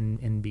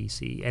 in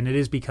BC. And it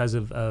is because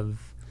of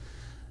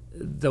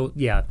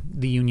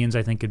the unions,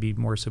 I think, could be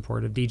more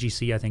supportive.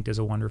 DGC, I think, does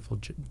a wonderful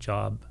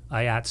job.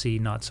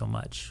 IATSE, not so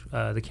much.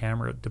 The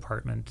camera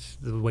department,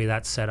 the way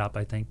that's set up,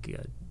 I think,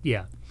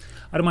 I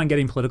don't mind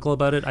getting political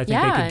about it. I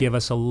think they could give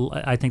us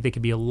I think they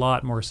could be a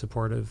lot more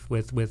supportive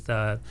with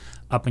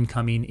up and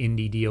coming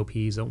indie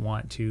DOPs that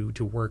want to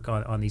work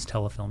on these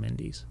telefilm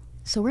indies.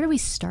 So where do we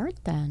start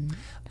then?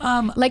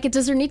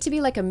 Does there need to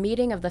be like a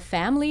meeting of the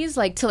families,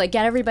 like to like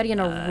get everybody in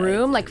a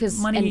room, like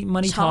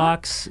money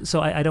talks?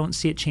 So I don't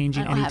see it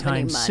changing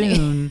anytime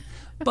soon.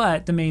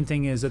 But the main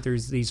thing is that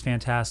there's these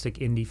fantastic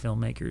indie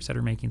filmmakers that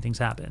are making things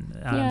happen.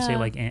 Say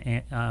like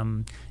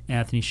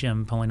Anthony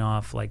Shim pulling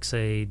off like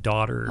say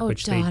Daughter,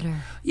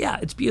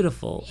 it's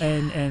beautiful.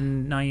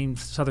 And Naeem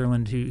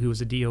Sutherland, who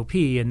was a DOP,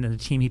 and the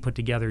team he put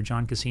together,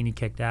 John Cassini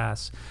kicked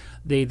ass.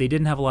 They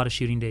didn't have a lot of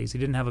shooting days. They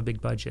didn't have a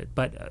big budget.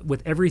 But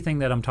with everything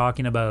that I'm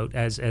talking about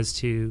as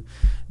to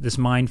this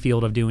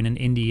minefield of doing an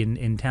indie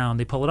in town,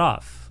 they pull it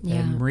off. Yeah.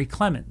 And Marie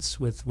Clements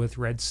with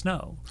Red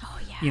Snow. Oh,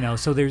 yeah.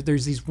 So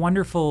there's these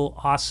wonderful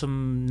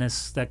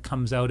awesomeness that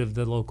comes out of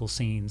the local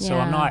scene. So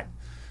I'm not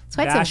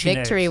That's why it's a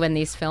victory when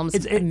these films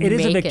it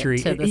is a victory.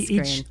 To the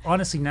screen.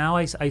 Honestly, now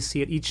I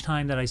see it each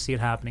time that I see it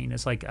happening.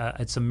 It's like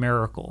it's a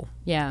miracle.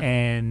 Yeah.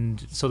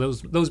 And so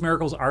those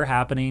miracles are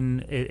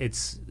happening.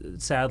 It's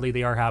sadly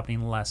they are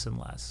happening less and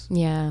less.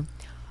 Yeah.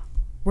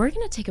 We're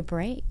gonna take a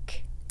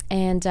break,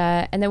 and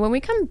then when we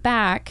come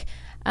back,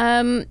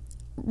 we're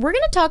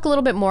gonna talk a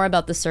little bit more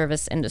about the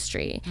service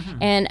industry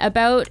and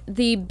about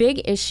the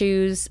big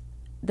issues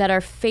that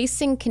are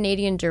facing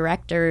Canadian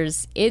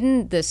directors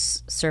in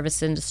this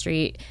service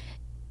industry,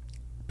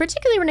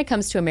 particularly when it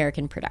comes to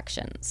American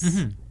productions.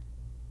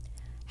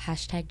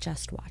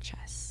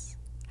 #JustWatchUs.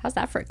 How's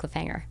that for a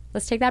cliffhanger?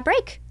 Let's take that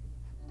break.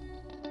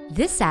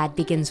 This ad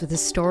begins with a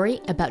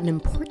story about an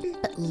important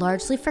but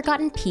largely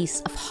forgotten piece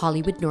of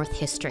Hollywood North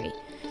history,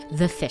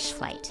 the fish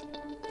flight.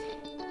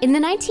 In the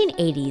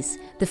 1980s,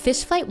 the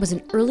fish flight was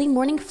an early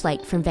morning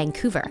flight from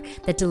Vancouver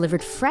that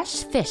delivered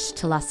fresh fish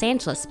to Los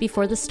Angeles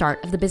before the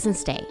start of the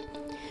business day.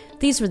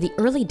 These were the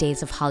early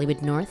days of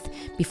Hollywood North,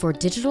 before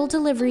digital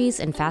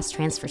deliveries and fast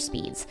transfer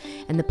speeds,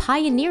 and the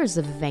pioneers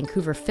of the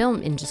Vancouver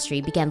film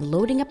industry began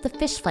loading up the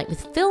fish flight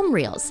with film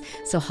reels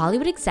so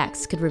Hollywood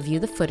execs could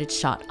review the footage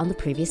shot on the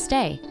previous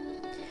day.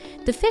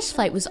 The fish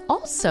flight was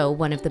also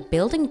one of the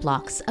building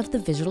blocks of the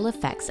visual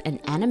effects and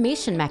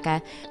animation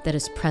mecca that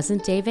is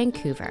present-day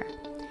Vancouver.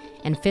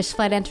 And Fish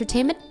Flight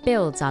Entertainment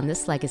builds on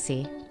this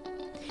legacy.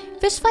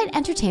 Fish Flight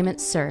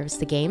Entertainment serves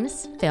the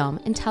games,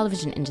 film, and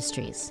television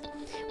industries.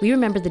 We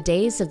remember the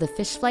days of the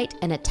fish flight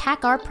and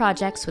attack our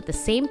projects with the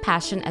same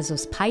passion as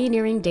those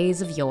pioneering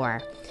days of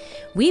yore.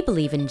 We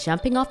believe in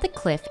jumping off the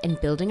cliff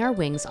and building our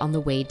wings on the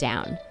way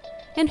down.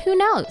 And who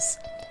knows?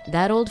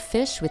 That old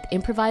fish with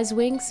improvised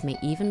wings may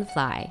even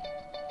fly.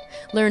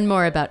 Learn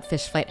more about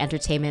Fish Flight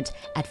Entertainment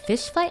at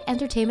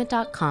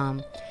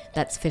fishflightentertainment.com.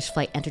 That's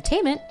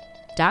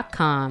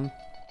fishflightentertainment.com.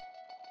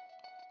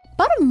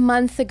 About a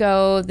month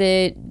ago,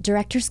 the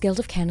Directors Guild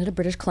of Canada,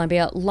 British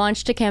Columbia,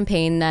 launched a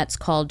campaign that's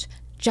called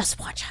Just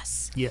Watch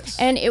Us. Yes.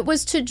 And it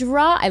was to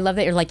draw, I love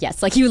that you're like,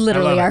 yes, like you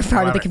literally are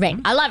part of the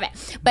campaign. I love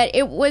it. But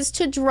it was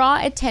to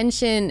draw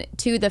attention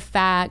to the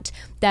fact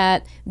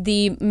that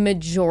the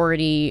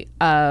majority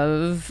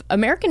of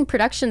American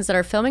productions that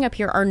are filming up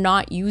here are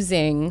not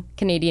using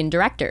Canadian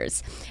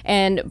directors.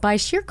 And by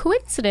sheer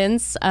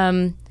coincidence,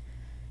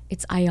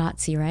 it's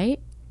IATSE,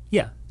 right?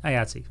 Yeah.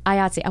 IATSE.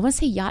 IATSE. I want to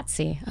say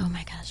Yahtzee. Oh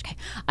my gosh. Okay.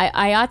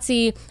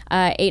 IATSE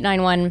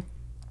 891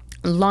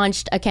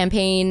 launched a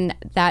campaign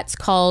that's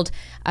called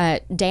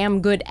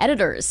Damn Good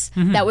Editors.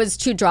 Mm-hmm. That was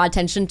to draw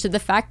attention to the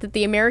fact that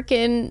the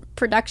American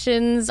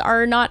productions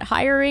are not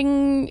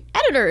hiring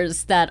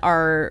editors that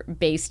are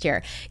based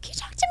here. Can you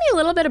talk to me a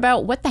little bit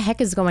about what the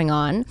heck is going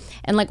on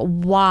and like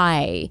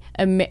why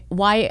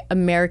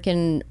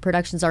American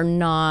productions are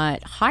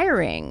not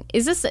hiring?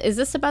 Is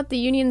this about the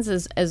unions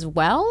as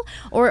well,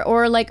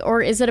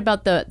 or is it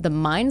about the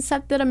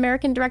mindset that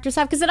American directors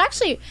have? Because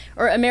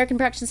American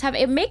productions have.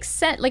 It makes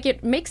sense. Like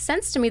it makes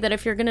sense to me that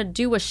if you're going to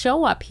do a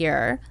show up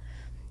here,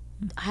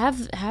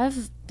 have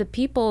the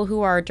people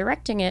who are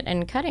directing it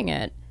and cutting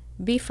it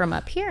be from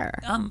up here.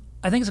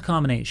 I think it's a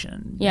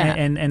combination. Yeah.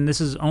 And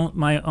this is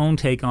my own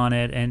take on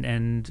it,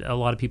 and a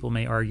lot of people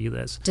may argue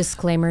this.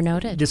 Disclaimer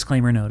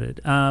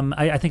noted.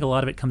 I think a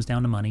lot of it comes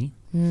down to money.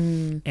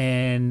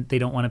 And they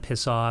don't want to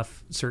piss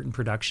off certain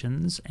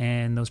productions,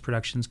 and those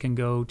productions can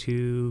go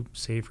to,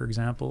 say, for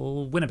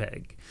example,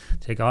 Winnipeg,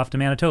 take off to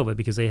Manitoba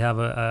because they have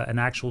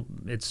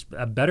it's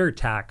a better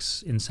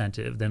tax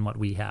incentive than what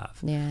we have.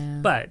 Yeah.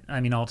 But I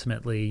mean,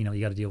 ultimately, you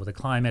got to deal with the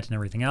climate and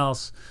everything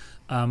else,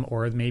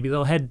 or maybe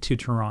they'll head to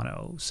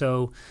Toronto.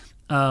 So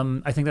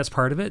I think that's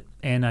part of it,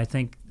 and I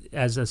think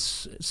as a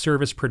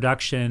service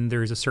production,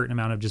 there's a certain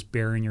amount of just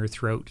bearing your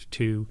throat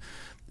to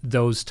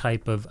those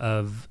type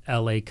of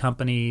LA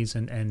companies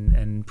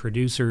and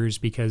producers,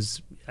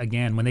 because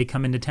again, when they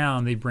come into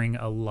town, they bring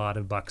a lot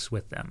of bucks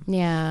with them.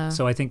 Yeah.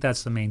 So I think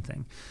that's the main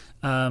thing.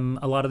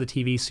 A lot of the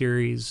TV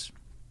series,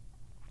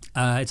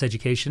 it's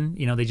education.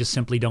 They just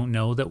simply don't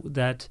know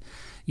that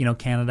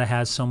Canada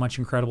has so much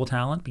incredible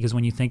talent, because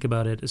when you think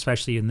about it,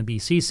 especially in the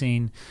BC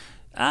scene,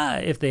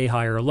 if they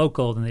hire a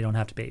local, then they don't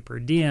have to pay per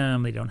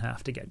diem, they don't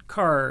have to get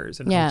cars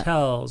and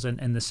hotels,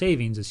 and the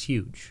savings is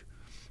huge.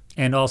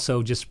 And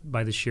also just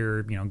by the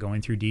sheer,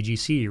 going through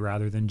DGC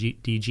rather than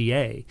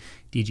DGA.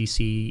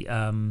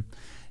 DGC,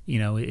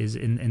 is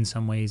in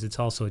some ways, it's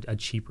also a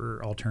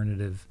cheaper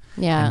alternative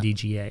than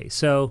DGA.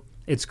 So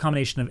it's a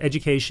combination of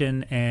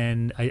education,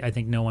 and I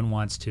think no one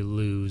wants to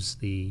lose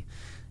the,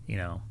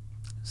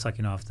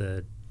 sucking off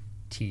the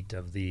teat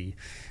of the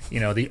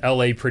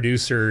LA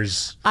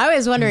producers. I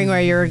was wondering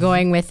where you were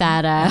going with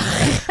that.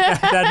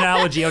 That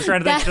analogy. I was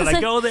trying to think, should I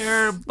go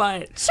there?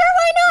 But sure,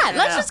 why not?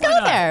 Let's just go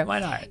there. Why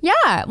not?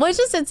 Yeah. Well,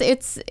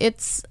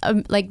 it's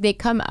like they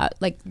come out,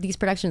 like these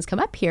productions come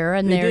up here,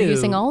 and they're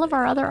using all of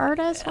our other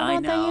artists. Why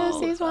don't they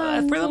use these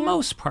ones? For the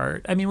most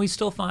part. I mean, we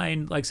still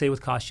find, like, say,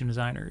 with costume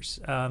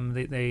designers,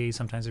 they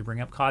sometimes bring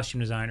up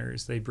costume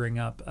designers. They bring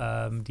up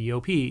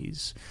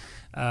DOPs.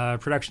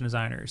 Production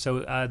designer.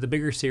 So the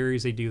bigger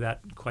series, they do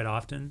that quite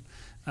often.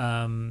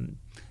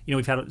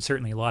 We've had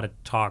certainly a lot of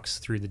talks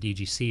through the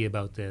DGC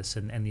about this,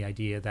 and the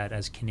idea that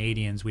as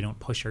Canadians, we don't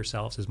push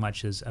ourselves as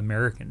much as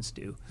Americans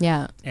do.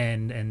 Yeah.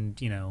 And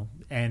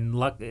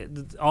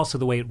also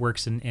the way it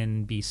works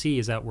in BC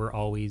is that we're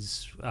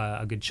always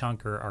a good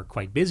chunk are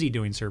quite busy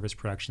doing service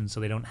productions, so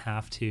they don't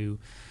have to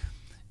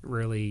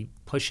really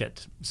push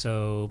it.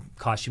 So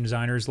costume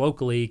designers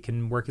locally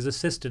can work as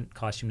assistant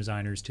costume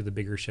designers to the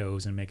bigger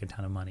shows and make a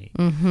ton of money.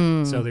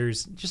 Mm-hmm. So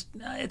there's just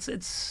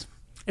it's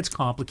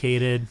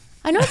complicated.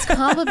 I know it's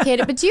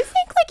complicated, but do you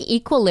think like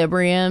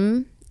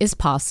equilibrium is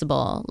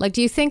possible? Like,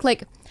 do you think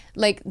like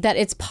that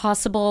it's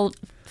possible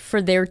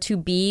for there to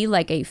be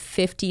like a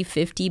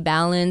 50-50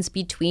 balance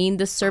between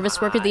the service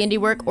work or the indie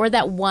work, or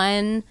that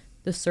one,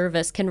 the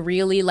service, can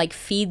really like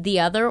feed the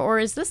other? Or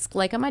is this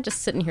like, am I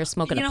just sitting here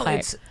smoking a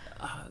pipe?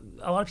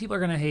 A lot of people are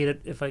going to hate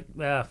it if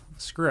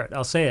screw it,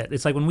 I'll say it.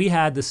 It's like when we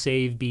had the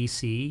Save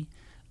BC,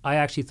 I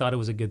actually thought it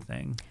was a good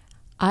thing.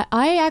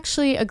 I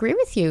actually agree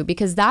with you,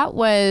 because that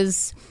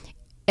was,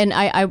 and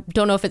I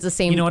don't know if it's the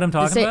same. You know what I'm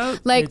talking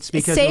about? Like, it's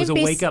because it was a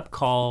wake-up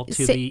call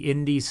to the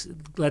indies.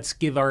 Let's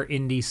give our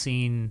indie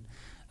scene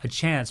a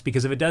chance,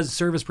 because if it does,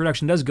 service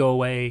production does go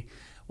away,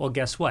 well,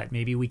 guess what?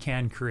 Maybe we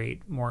can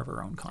create more of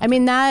our own content. I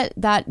mean, that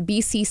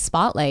BC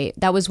Spotlight,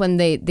 that was when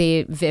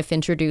VIFF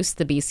introduced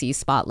the BC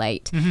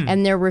Spotlight,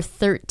 and there were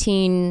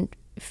 13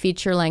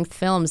 feature-length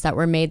films that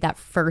were made that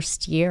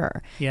first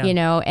year, you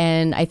know,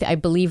 and I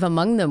believe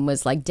among them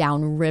was like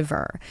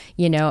Downriver,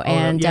 you know,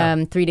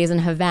 and 3 Days in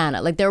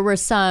Havana. Like there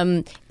was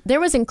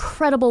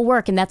incredible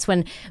work, and that's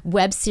when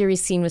web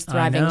series scene was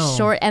thriving.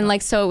 Short, and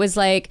like, so it was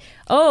like,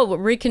 oh,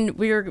 we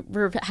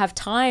have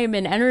time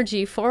and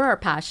energy for our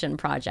passion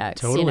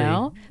projects, you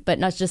know, but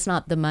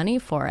not the money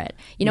for it,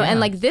 you know. And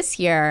like this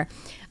year,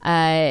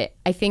 I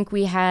think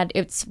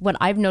it's what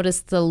I've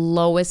noticed, the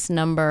lowest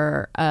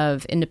number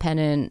of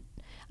independent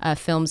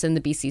films in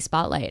the BC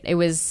Spotlight. It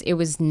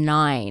was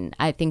 9,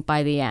 I think,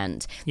 by the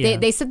end. Yeah.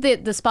 They said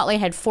that the Spotlight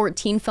had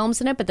 14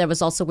 films in it, but there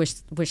was also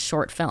was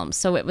short films.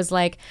 So it was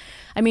like,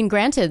 I mean,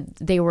 granted,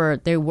 they were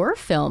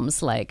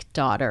films like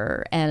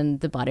Daughter and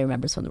The Body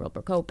Remembers When the World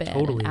Broke Open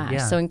and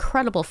Ash. So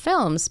incredible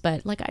films,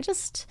 but like I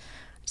just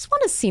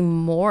want to see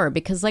more,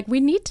 because like we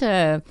need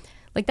to.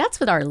 Like, that's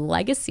what our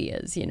legacy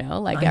is, you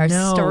know, like our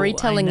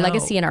storytelling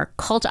legacy and our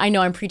culture. I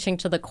know I'm preaching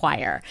to the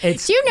choir. Do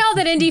you know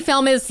that indie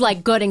film is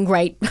like good and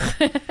great?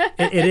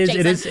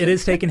 It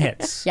is taking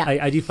hits. Yeah.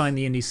 I do find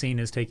the indie scene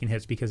is taking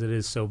hits because it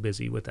is so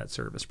busy with that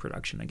service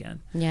production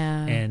again.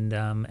 Yeah.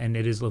 And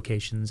it is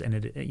locations, and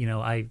it, you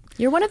know,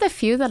 You're one of the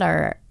few that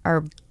are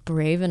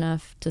brave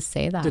enough to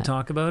say that. To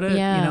talk about it.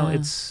 Yeah. You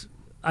know,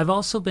 I've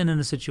also been in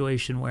a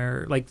situation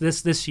where, like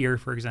this year,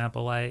 for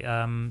example,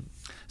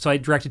 so I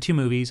directed 2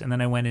 movies, and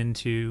then I went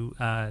into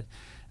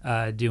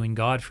doing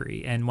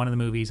Godfrey. And one of the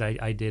movies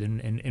I did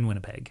in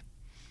Winnipeg.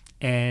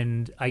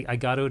 And I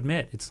got to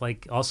admit, it's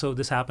like, also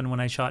this happened when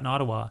I shot in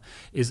Ottawa,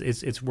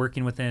 it's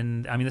working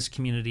within, I mean, this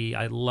community,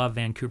 I love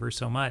Vancouver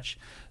so much.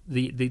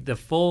 The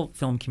full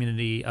film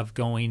community of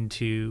going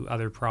to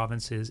other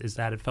provinces is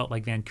that it felt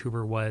like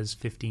Vancouver was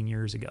 15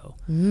 years ago.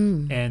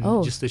 And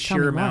just the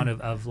sheer amount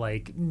of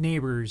like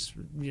neighbors,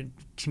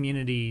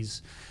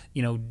 communities,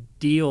 you know,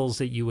 deals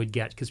that you would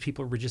get because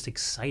people were just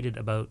excited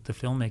about the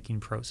filmmaking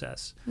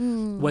process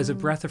was a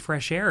breath of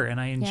fresh air, and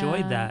I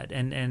enjoyed that.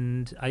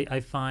 And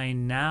I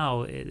find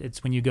now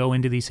it's when you go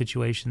into these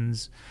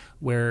situations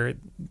where,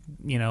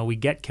 you know, we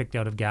get kicked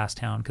out of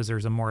Gastown because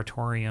there's a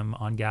moratorium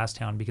on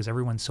Gastown because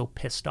everyone's so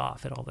pissed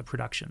off at all the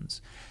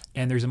productions.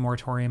 And there's a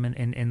moratorium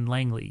in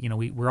Langley. You know,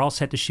 we're all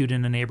set to shoot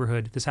in a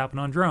neighborhood. This happened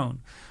on drone.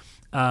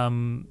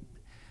 We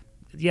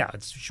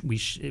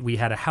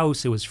had a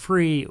house. It was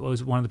free. It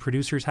was one of the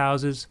producers'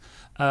 houses.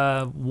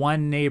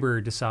 One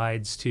neighbor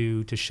decides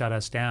to shut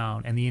us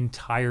down, and the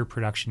entire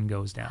production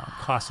goes down.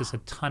 Cost us a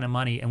ton of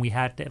money, and we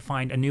had to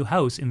find a new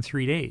house in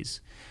 3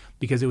 days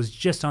because it was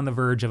just on the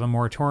verge of a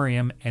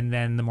moratorium, and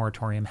then the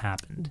moratorium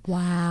happened.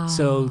 Wow.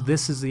 So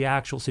this is the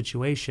actual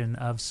situation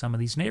of some of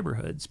these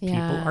neighborhoods.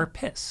 People are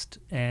pissed,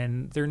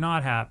 and they're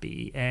not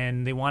happy,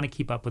 and they want to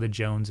keep up with the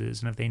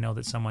Joneses. And if they know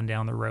that someone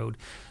down the road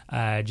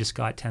just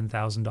got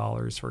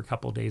 $10,000 for a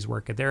couple of days'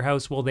 work at their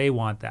house, well, they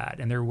want that,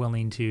 and they're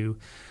willing to,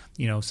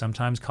 you know,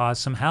 sometimes cause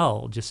some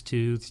hell just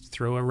to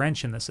throw a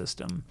wrench in the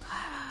system.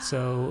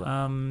 So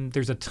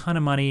there's a ton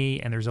of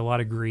money, and there's a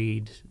lot of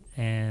greed,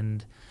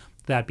 and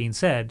that being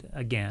said,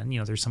 again, you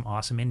know, there's some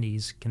awesome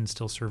indies can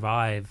still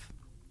survive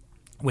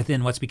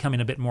within what's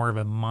becoming a bit more of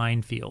a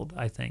minefield,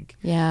 I think,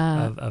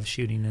 of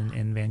shooting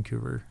in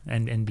Vancouver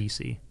and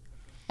BC.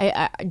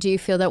 Do you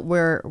feel that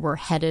we're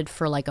headed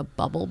for like a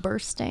bubble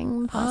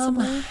bursting,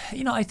 possibly?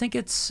 You know, I think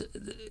it's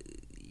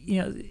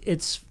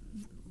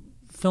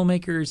indie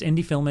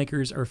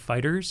filmmakers are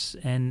fighters,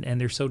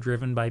 and they're so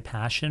driven by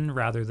passion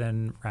rather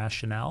than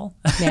rationale.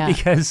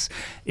 Because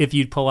if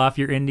you pull off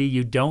your indie,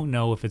 you don't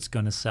know if it's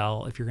going to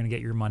sell, if you're going to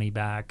get your money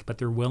back, but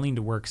they're willing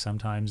to work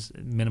sometimes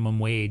minimum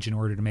wage in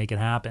order to make it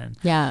happen.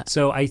 Yeah.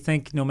 So I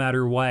think no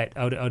matter what,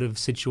 out of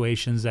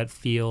situations that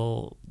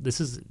feel, this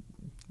is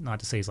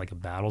not to say it's like a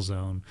battle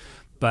zone,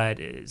 but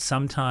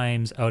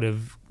sometimes out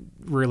of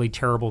really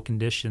terrible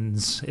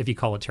conditions, if you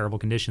call it terrible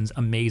conditions,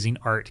 amazing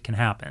art can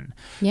happen.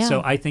 Yeah.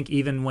 So I think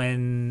even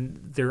when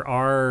there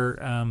are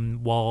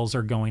walls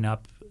are going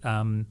up,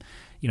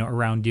 you know,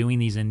 around doing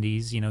these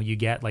indies, you know, you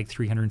get like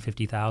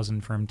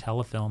 $350,000 from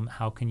Telefilm.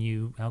 How can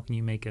you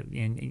make it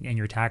in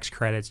your tax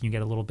credits? And you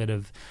get a little bit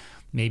of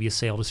maybe a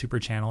sale to Super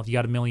Channel. If you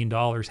got $1 million,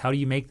 how do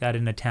you make that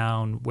in a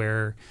town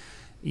where,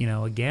 you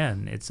know,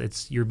 again,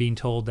 it's you're being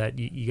told that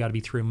you got to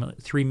be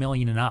 $3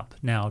 million and up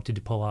now to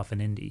pull off an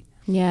indie.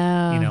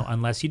 Yeah. You know,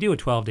 unless you do a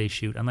 12-day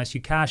shoot, unless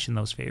you cash in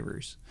those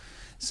favors.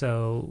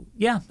 So,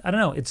 yeah, I don't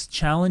know. It's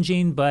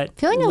challenging, but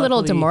feeling a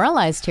little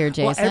demoralized here,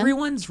 Jason. Well,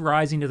 everyone's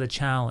rising to the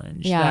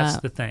challenge. Yeah. That's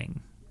the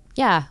thing.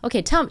 Yeah.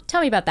 Okay. Tell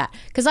me about that,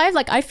 because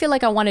I feel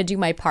like I want to do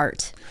my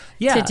part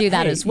to do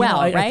that as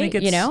well, right? I think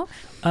it's,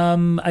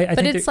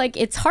 but it's like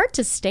it's hard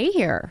to stay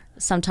here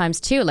sometimes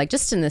too, like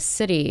just in the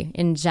city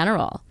in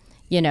general.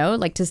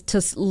 Like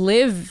to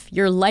live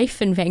your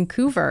life in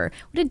Vancouver.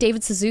 What did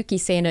David Suzuki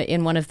say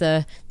in one of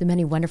the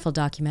many wonderful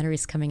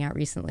documentaries coming out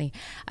recently?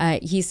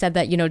 He said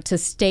that, to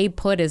stay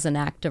put is an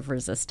act of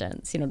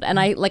resistance, and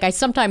I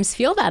sometimes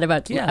feel that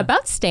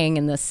about staying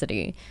in this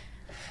city.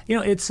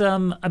 It's,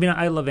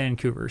 I love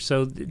Vancouver.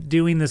 So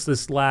doing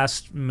this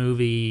last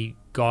movie,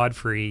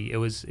 Godfrey, it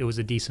was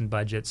a decent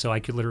budget. So I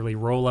could literally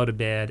roll out of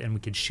bed and we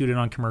could shoot it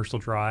on Commercial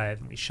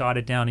Drive. And we shot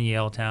it down in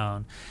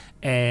Yaletown.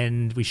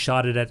 And we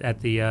shot it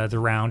at the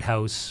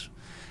Roundhouse,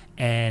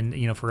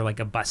 and for like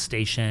a bus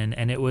station,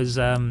 and it was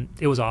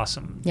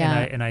awesome. Yeah.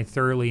 And I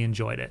thoroughly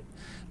enjoyed it.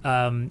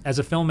 As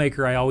a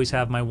filmmaker, I always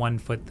have my one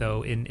foot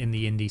though in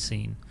the indie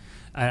scene.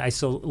 I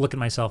still look at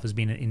myself as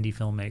being an indie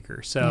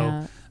filmmaker.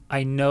 So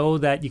I know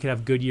that you can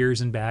have good years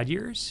and bad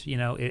years.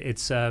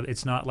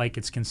 It's not like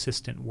it's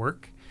consistent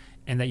work,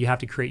 and that you have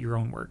to create your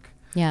own work.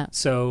 Yeah.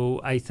 So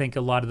I think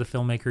a lot of the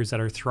filmmakers that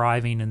are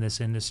thriving in this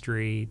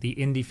industry, the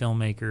indie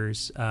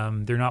filmmakers,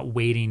 they're not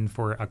waiting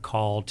for a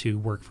call to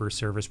work for a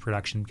service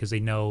production, because they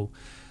know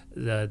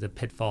the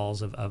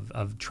pitfalls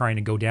of trying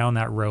to go down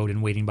that road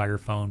and waiting by your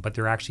phone, but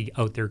they're actually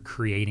out there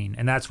creating.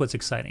 And that's what's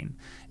exciting.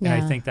 Yeah.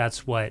 And I think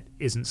that's what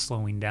isn't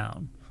slowing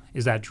down,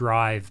 is that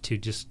drive to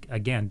just,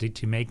 again,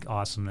 to make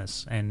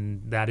awesomeness.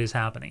 And that is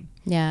happening.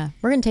 Yeah.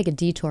 We're going to take a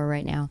detour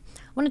right now.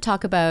 I want to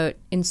talk about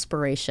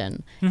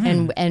inspiration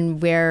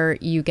and where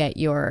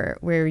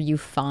you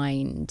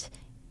find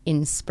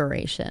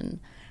inspiration.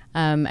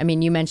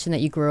 You mentioned that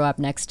you grew up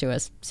next to a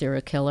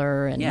serial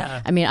killer, and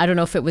I don't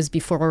know if it was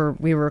before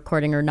we were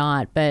recording or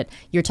not, but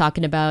you're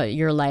talking about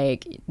you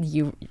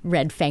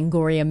read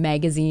Fangoria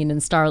magazine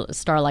and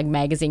Starlight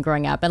magazine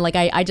growing up, and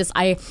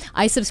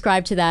I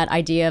subscribe to that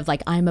idea of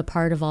like I'm a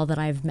part of all that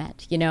I've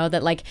met.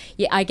 That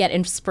I get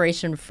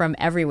inspiration from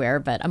everywhere,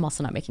 but I'm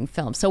also not making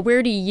films. So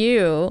where do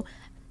you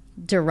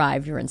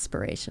derive your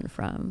inspiration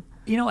from?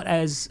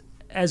 As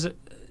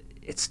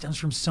it stems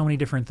from so many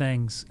different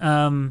things.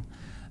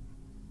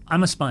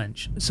 I'm a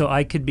sponge, so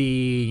I could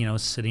be,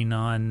 sitting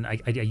on.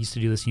 I used to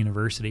do this in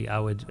university.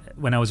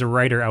 When I was a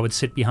writer, I would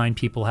sit behind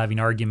people having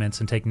arguments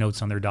and take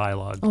notes on their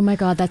dialogue. Oh my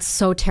God, that's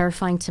so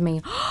terrifying to me.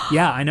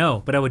 Yeah, I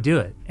know, but I would do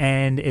it,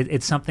 and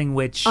it's something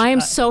which I am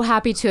so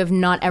happy to have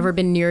not ever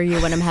been near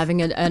you when I'm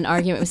having an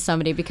argument with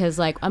somebody, because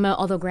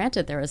although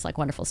granted there is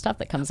wonderful stuff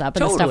that comes up,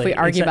 and the stuff we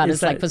argue about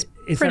was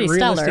pretty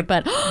stellar,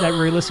 but that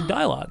realistic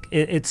dialogue.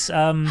 It's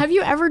have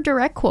you ever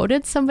direct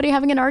quoted somebody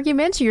having an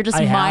argument? Or you're just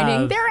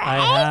mining their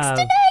angst and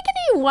agony?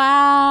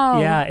 Wow.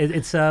 Yeah,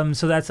 it's so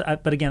that's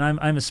but again,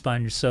 I'm a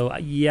sponge. So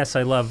yes,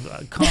 I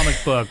love comic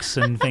books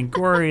and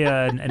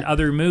Fangoria and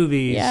other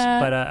movies,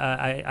 but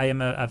I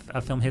am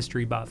a film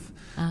history buff.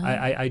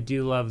 I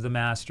do love the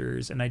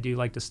masters, and I do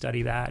like to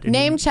study that. And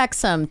name check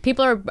some.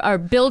 People are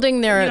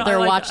building their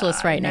watch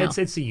list right now.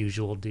 It's the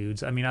usual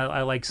dudes. I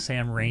like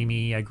Sam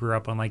Raimi. I grew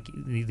up on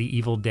the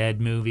Evil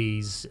Dead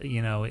movies.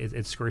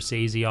 It's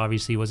Scorsese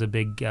obviously was a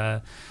big.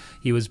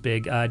 He was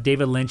big.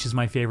 David Lynch is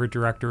my favorite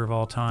director of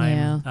all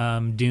time.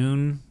 Yeah.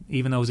 Dune,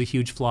 even though it was a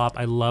huge flop,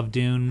 I love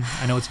Dune.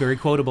 I know it's very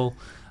quotable.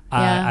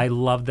 I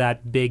love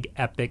that big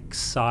epic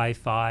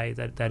sci-fi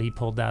that he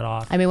pulled that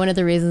off. One of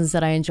the reasons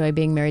that I enjoy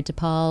being married to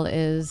Paul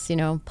is,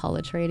 Paul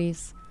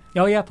Atreides.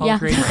 Oh yeah, Paul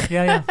Atreides.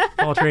 Yeah.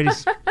 Paul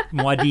Atreides,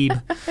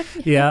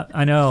 Muad'Dib. Yeah,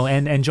 I know.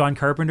 And John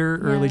Carpenter,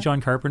 early John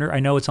Carpenter.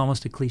 I know it's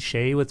almost a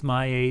cliche with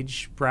my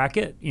age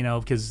bracket,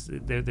 because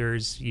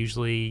there's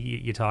usually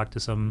you talk to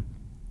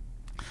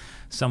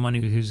someone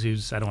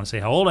who's I don't want to say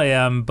how old I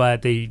am,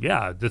 but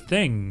The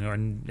Thing,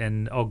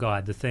 and oh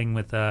God, The Thing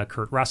with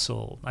Kurt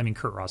Russell,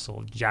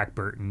 Jack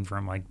Burton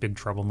from Big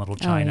Trouble in Little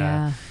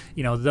China.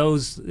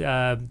 Those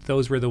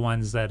were the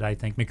ones that I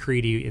think,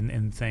 McCready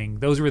in Thing,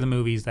 those were the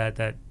movies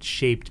that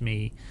shaped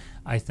me,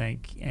 I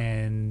think.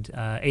 And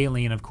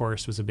Alien, of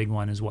course, was a big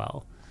one as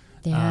well.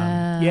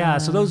 Yeah.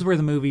 So those were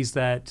the movies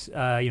that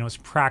it's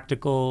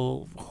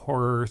practical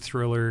horror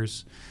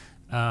thrillers.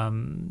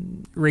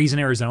 Raising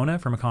Arizona,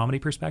 from a comedy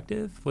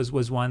perspective,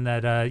 was one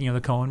that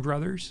the Coen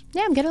brothers.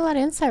 Yeah, I'm getting a lot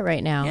of insight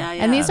right now. Yeah.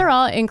 And these are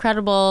all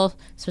incredible,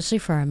 especially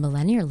for our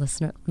millennial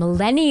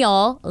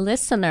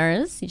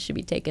listeners. You should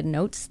be taking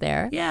notes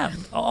there. Yeah,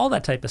 all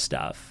that type of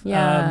stuff.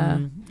 Yeah.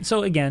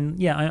 So again,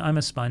 I'm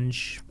a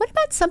sponge. What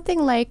about something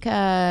like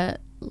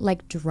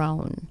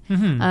Drone?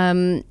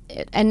 Mm-hmm.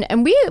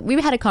 And we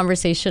had a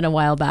conversation a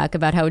while back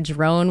about how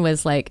Drone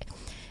was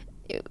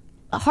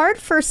hard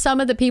for some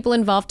of the people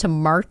involved to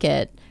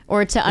market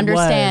or to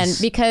understand,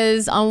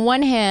 because on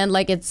one hand,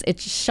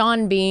 it's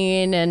Sean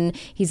Bean, and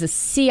he's a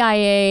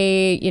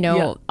CIA,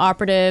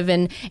 operative,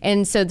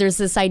 and so there's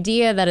this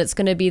idea that it's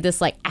going to be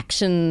this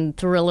action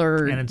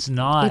thriller, and it's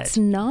not. It's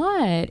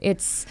not.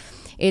 It's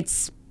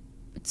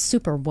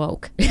super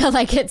woke.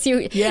 Like it's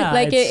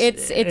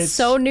it's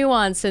so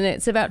nuanced, and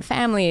it's about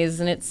families,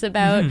 and it's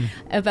about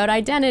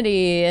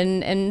identity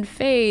and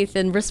faith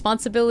and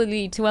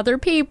responsibility to other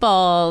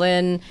people,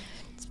 and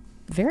it's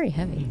very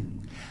heavy.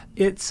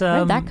 It's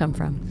where'd that come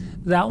from?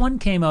 That one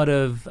came out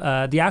of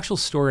the actual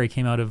story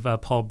came out of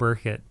Paul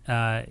Bourque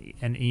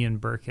and Ian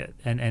Bourque,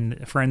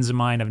 and friends of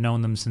mine. I've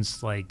known them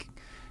since in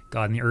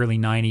the early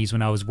 '90s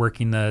when I was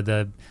working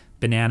the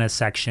banana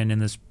section in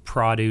this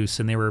produce,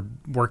 and they were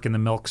working the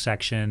milk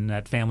section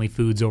at Family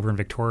Foods over in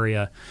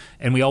Victoria,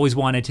 and we always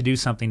wanted to do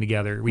something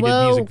together. We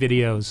did music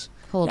videos.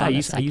 Hold on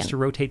a second. I used to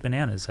rotate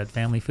bananas at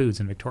Family Foods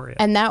in Victoria.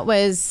 And that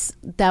was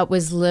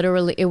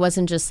literally, it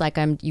wasn't just like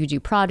you do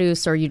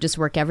produce or you just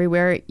work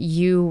everywhere.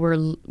 You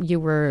were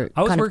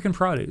I was working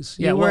produce.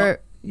 You were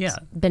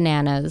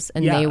bananas,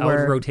 and they were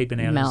I would rotate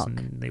bananas milk.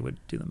 And they would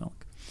do the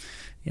milk.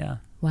 Yeah.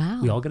 Wow.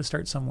 We all got to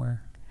start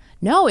somewhere.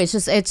 No, it's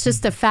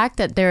just the fact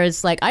that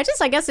there's I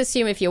guess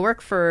assume if you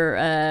work for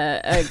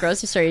a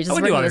grocery store, you just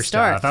work in the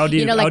store.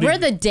 We're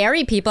the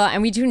dairy people,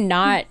 and we do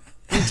not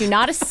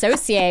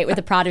associate with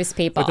the produce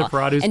people. With the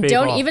produce and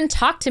people. Don't even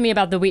talk to me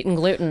about the wheat and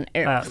gluten.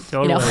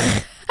 Totally.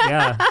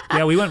 Yeah,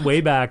 we went way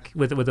back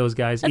with those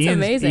guys. That's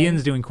amazing.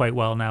 Ian's doing quite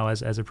well now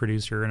as a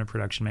producer and a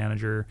production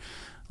manager,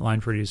 line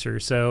producer.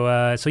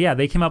 So yeah,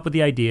 they came up with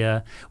the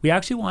idea. We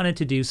actually wanted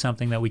to do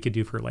something that we could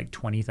do for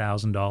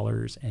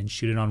 $20,000 and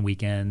shoot it on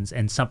weekends,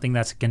 and something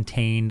that's a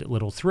contained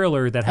little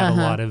thriller that had a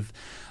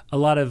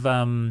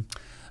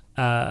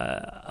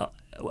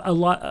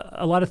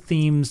lot of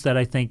themes that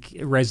I think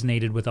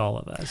resonated with all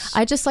of us.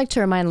 I just like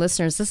to remind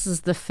listeners, this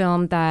is the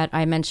film that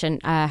I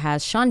mentioned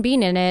has Sean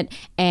Bean in it,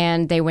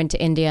 and they went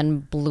to India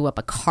and blew up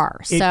a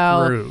car. It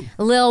grew.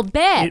 A little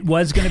bit. It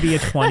was going to be a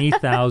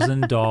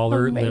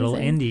 $20,000 little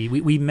indie.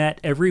 We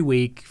met every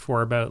week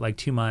for about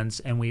 2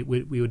 months, and we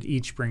would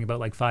each bring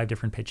about 5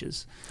 different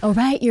pitches. Oh,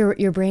 right.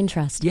 Your brain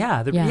trust.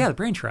 Yeah, the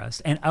brain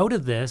trust. And out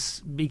of this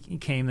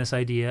became this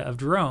idea of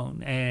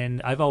drone.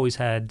 And I've always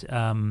had...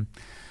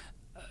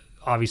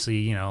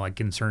 obviously,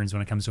 concerns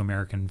when it comes to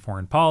American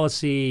foreign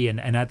policy.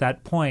 And at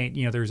that point,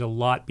 there's a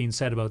lot being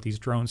said about these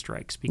drone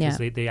strikes because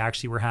they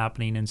actually were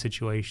happening in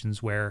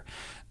situations where,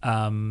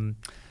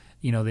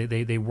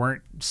 they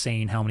weren't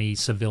saying how many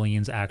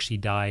civilians actually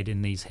died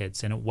in these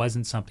hits. And it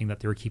wasn't something that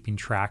they were keeping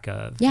track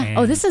of. Yeah.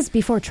 And, this is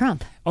before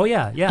Trump. Oh,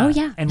 yeah. Oh,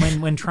 yeah. And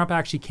when Trump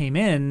actually came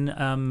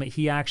in,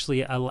 he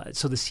actually,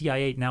 so the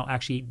CIA now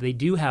actually, they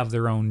do have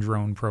their own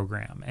drone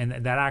program. And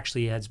that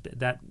actually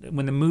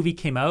when the movie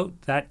came out,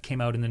 that came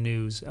out in the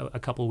news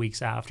a couple of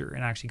weeks after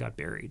and actually got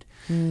buried.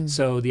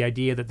 So the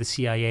idea that the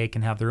CIA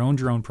can have their own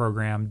drone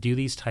program, do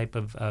these type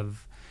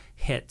of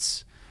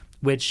hits,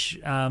 which,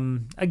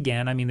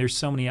 again, there's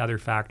so many other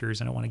factors,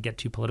 and I don't want to get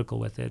too political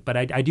with it, but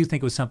I do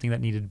think it was something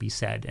that needed to be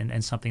said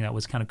and something that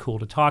was kind of cool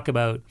to talk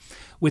about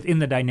within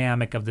the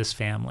dynamic of this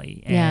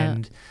family.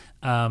 And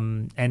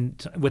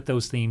with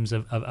those themes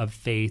of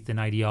faith and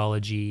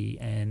ideology,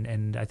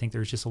 and I think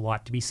there's just a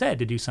lot to be said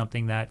to do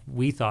something that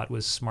we thought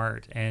was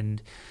smart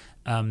and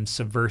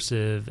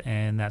subversive,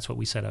 and that's what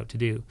we set out to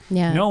do.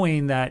 Yeah.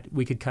 Knowing that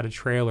we could cut a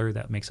trailer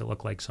that makes it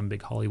look like some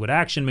big Hollywood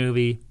action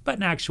movie, but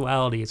in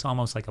actuality, it's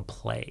almost like a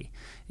play.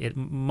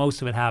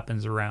 Most of it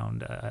happens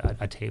around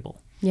a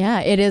table.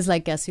 Yeah, it is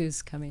like Guess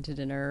Who's Coming to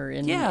Dinner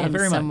in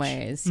very some much.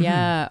 ways. Mm-hmm.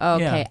 Yeah,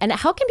 okay. Yeah. And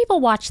how can people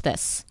watch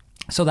this?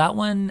 So that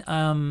one,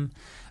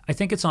 I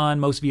think it's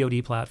on most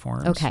VOD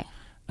platforms. Okay.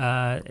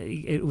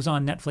 It was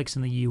on Netflix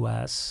in the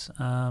U.S.,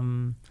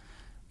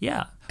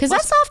 yeah. Because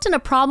that's often a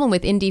problem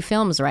with indie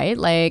films, right?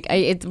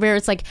 Where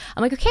it's I'm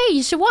like, okay,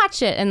 you should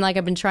watch it. And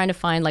I've been trying to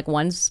find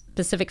one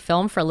specific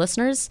film for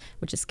listeners,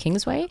 which is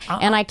Kingsway,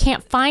 and I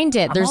can't find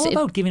it. I'm all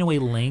about giving away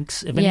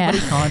links. If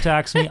anybody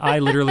contacts me, I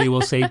literally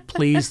will say,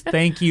 please,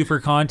 thank you for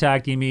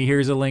contacting me.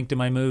 Here's a link to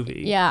my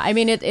movie. Yeah,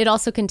 it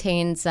also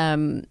contains,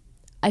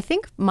 I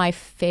think, my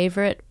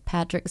favorite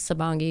Patrick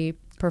Sabangi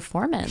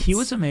performance. He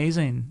was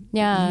amazing.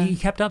 Yeah. He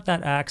kept up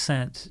that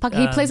accent.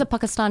 He plays a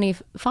Pakistani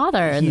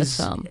father in this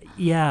film.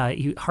 Yeah,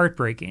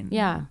 heartbreaking.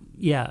 Yeah.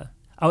 Yeah.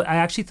 I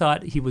actually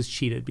thought he was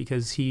cheated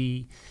because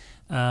he,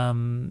 I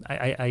don't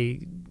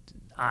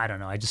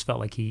know, I just felt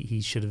like he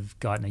should have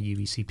gotten a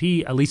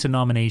UVCP, at least a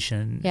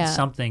nomination,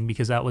 something,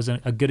 because that was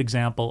a good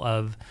example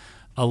of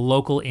a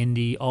local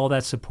indie, all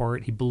that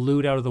support. He blew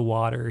it out of the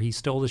water. He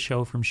stole the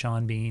show from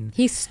Sean Bean.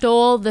 He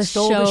stole the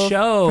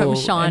show from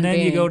Sean And then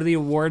Bean. you go to the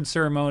award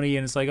ceremony,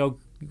 and it's like, oh,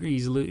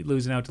 he's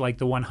losing out to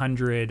the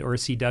 100 or a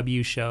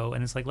CW show.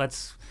 And it's like,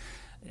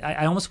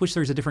 I almost wish there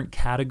was a different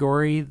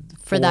category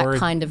for that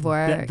kind of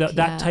work.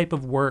 That type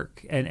of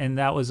work. And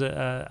that was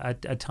a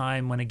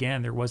time when,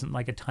 again, there wasn't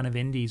a ton of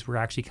indies were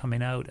actually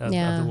coming out of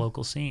the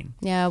local scene.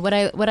 Yeah, what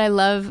I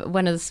love,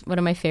 one of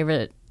my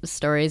favorite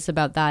stories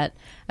about that,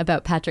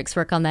 about Patrick's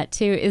work on that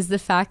too, is the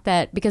fact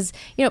that, because,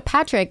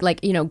 Patrick,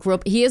 grew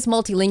up, he is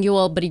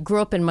multilingual, but he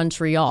grew up in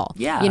Montreal.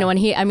 Yeah.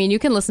 And you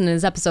can listen to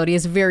his episode. He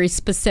has very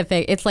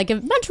specific, it's like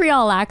a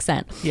Montreal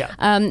accent.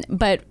 Yeah.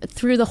 But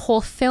through the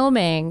whole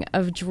filming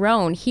of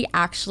Drone, he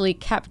actually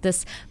kept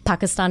this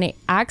Pakistani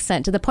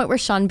accent to the point where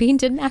Sean Bean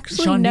didn't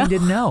actually know. Sean Bean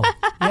didn't know.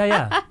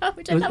 Yeah.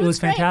 It was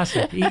great.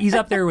 fantastic. He's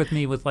up there with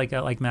me with like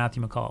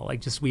Matthew McCall.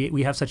 Like, just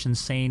we have such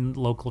insane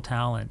local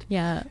talent.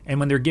 Yeah. And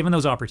when they're given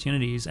those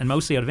opportunities, and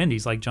mostly out of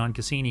indies, like John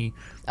Cassini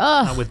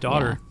with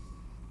Daughter,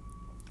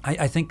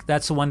 I think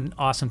that's the one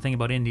awesome thing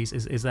about indies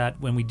is that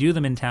when we do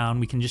them in town,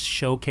 we can just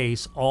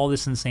showcase all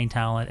this insane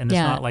talent, and it's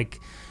not like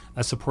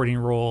a supporting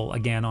role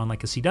again on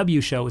like a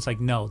CW show. It's like,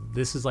 no,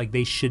 this is like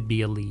they should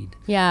be a lead.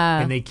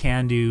 Yeah. And they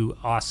can do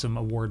awesome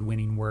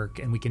award-winning work,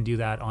 and we can do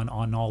that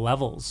on all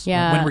levels.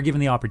 Yeah. When we're given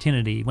the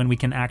opportunity, when we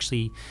can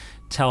actually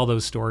tell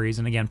those stories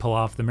and again pull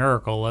off the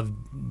miracle of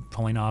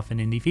pulling off an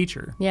indie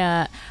feature.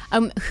 Yeah.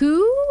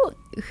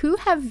 Who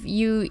have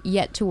you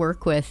yet to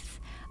work with,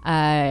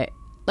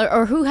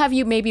 or who have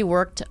you maybe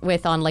worked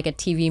with on like a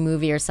TV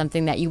movie or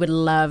something that you would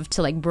love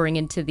to like bring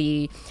into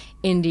the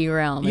indie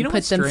realm and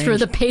put them through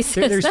the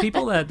paces? There's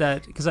people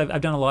that because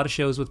I've done a lot of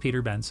shows with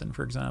Peter Benson,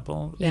 for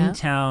example. Yeah. In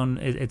town,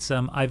 it's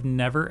I've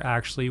never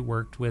actually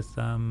worked with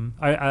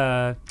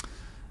Alex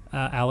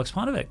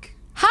Ponovic.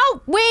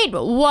 How? Wait,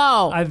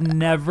 whoa. I've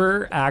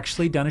never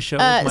actually done a show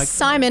with Mike.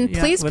 Simon,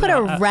 please put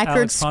a record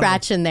Alex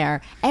scratch in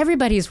there.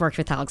 Everybody's worked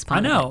with Alex Ponovic. I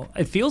know.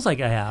 It feels like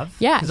I have.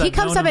 Yeah, he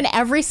comes up in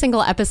every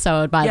single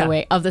episode, by the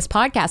way, of this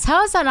podcast.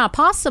 How is that not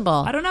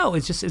possible? I don't know.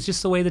 It's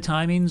just the way the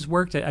timings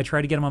worked. I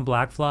try to get him on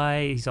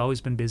Blackfly. He's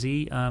always been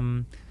busy.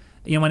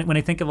 When I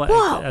think of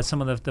like,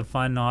 some of the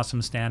fun, awesome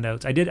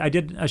standouts, I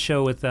did a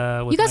show with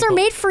you guys are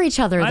made for each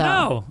other, though. I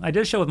know. I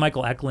did a show with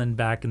Michael Eklund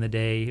back in the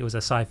day. It was a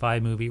sci-fi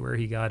movie where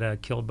he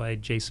got killed by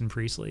Jason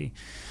Priestley,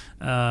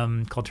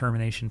 called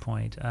Termination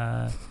Point.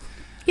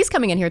 He's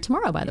coming in here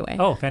tomorrow, by the way.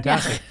 Oh,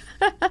 fantastic!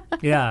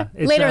 Yeah,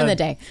 later in the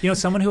day.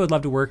 Someone who I'd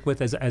love to work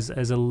with as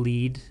a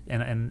lead,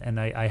 and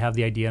I have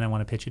the idea and I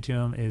want to pitch it to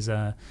him is.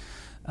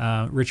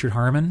 Richard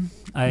Harmon.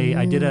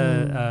 I did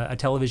a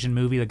television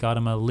movie that got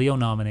him a Leo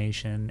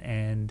nomination,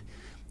 and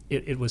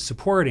it was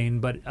supporting,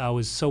 but I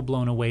was so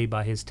blown away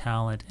by his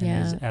talent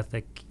and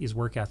his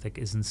work ethic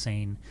is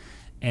insane.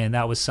 And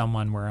that was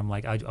someone where I'm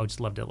like, I would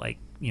just love to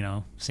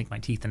sink my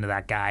teeth into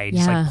that guy,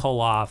 just like pull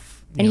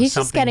off. And he's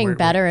just getting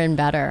better and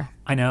better.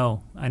 I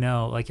know.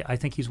 Like, I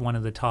think he's one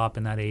of the top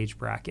in that age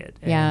bracket.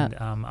 And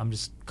I'm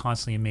just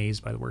constantly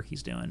amazed by the work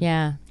he's doing.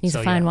 Yeah, he's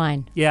a fine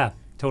wine. Yeah.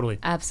 Totally.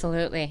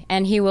 Absolutely.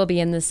 And he will be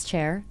in this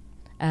chair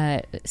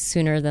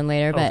sooner than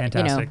later. But,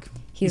 fantastic.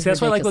 He's that's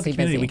what I like about the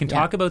community. Busy. We can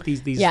talk about these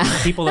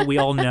people that we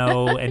all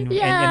know and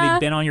they've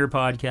been on your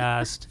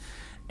podcast.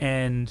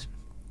 And,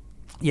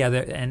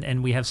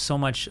 and we have so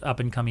much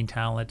up-and-coming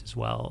talent as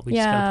well. We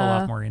just got to pull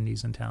off more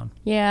indies in town.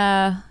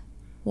 Yeah.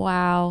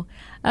 Wow.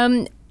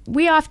 I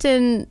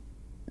often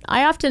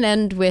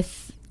end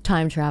with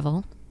time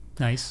travel.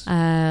 Nice.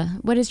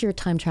 What is your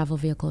time travel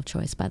vehicle of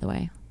choice, by the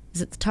way?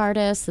 Is it the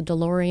TARDIS, the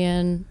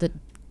DeLorean, the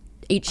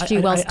H.G.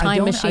 Wells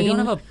time machine? I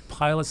don't have a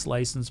pilot's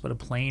license, but a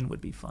plane would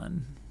be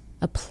fun.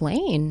 A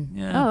plane?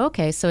 Yeah. Oh,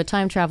 okay. So a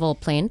time travel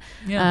plane.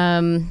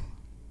 Yeah.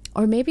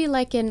 Or maybe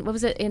like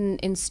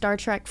in Star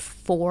Trek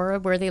 4,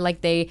 where they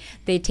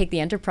take the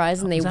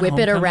Enterprise and they whip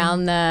it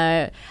around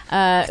the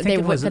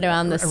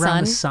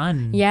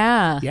sun.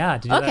 Yeah. Yeah.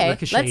 Okay.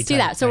 Let's do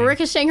that. So we're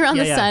ricocheting around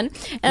the sun,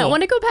 and I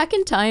want to go back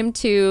in time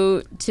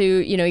to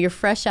you're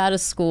fresh out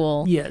of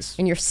school. Yes.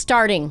 And you're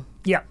starting.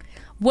 Yeah.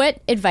 What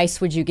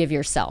advice would you give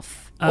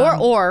yourself,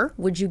 or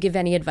would you give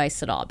any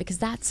advice at all? Because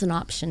that's an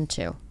option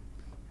too.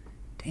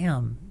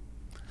 Damn.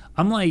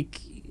 I'm like,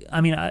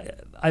 I mean,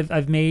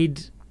 I've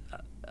made.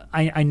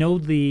 I know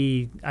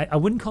I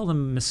wouldn't call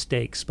them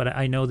mistakes, but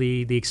I know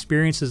the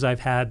experiences I've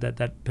had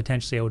that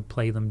potentially I would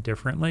play them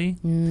differently.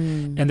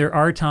 And there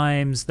are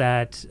times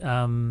that,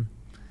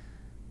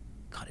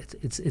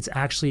 it's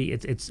actually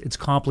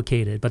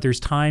complicated, but there's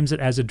times that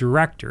as a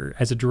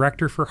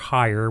director for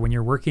hire, when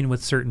you're working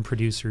with certain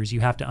producers, you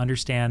have to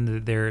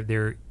understand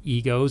their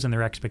egos and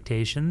their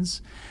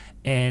expectations.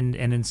 And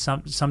in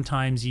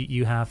sometimes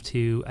you have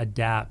to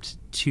adapt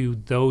to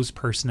those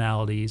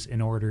personalities in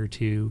order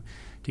to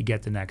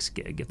get the next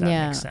gig, if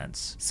that makes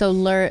sense. So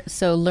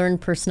learn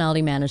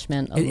personality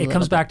management. It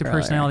comes back to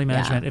personality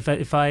management. Yeah.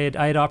 If I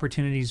had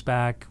opportunities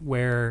back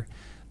where,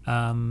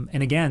 and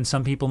again,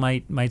 some people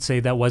might say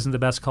that wasn't the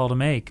best call to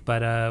make,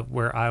 but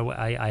where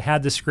I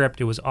had the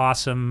script, it was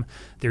awesome.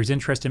 There's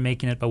interest in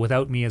making it, but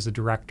without me as a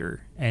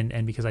director,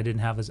 and because I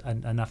didn't have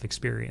enough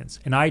experience,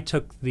 and I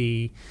took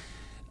a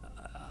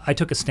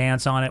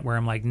stance on it where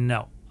I'm like,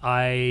 no,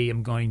 I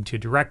am going to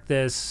direct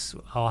this.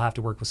 I'll have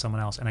to work with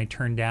someone else. And I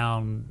turned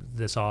down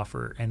this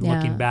offer. And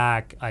looking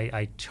back,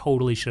 I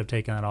totally should have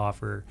taken that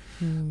offer,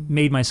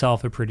 made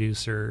myself a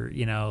producer,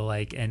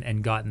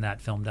 and gotten that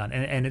film done.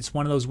 And it's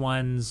one of those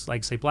ones,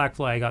 like, say, Black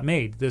Fly got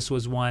made. This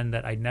was one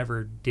that I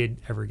never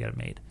did ever get it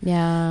made.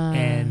 Yeah.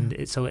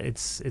 And so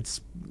it's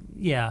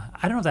yeah,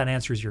 I don't know if that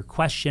answers your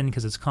question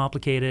because it's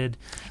complicated.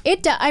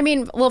 I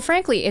mean, well,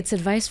 frankly, it's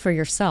advice for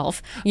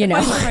yourself, you know.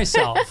 Advice for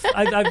myself.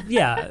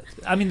 Yeah.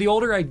 I mean, the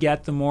older I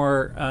get, the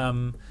more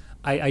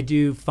I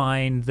do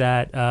find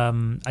that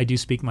I do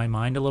speak my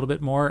mind a little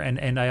bit more,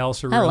 and I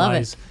also realize... I love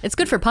it. It's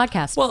good for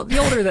podcasts. Well, the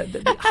older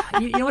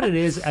that... you know what it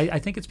is? I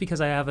think it's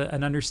because I have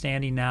an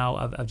understanding now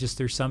of just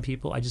there's some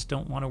people I just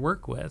don't want to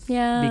work with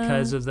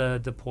because of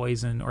the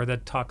poison or the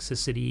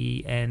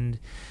toxicity, and...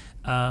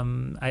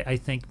 I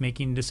think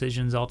making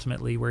decisions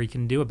ultimately where you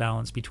can do a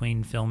balance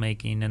between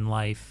filmmaking and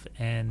life,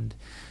 and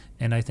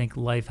I think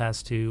life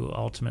has to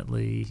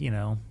ultimately, you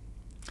know,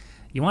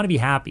 you want to be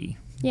happy.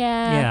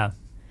 Yeah,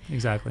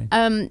 exactly. Okay,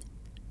 I'm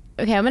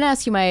going to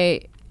ask you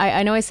I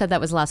know I said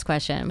that was the last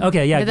question.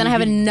 Okay, yeah. But then I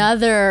have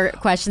another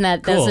question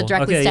that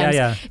directly stems.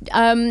 Yeah.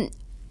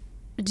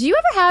 Do you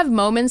ever have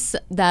moments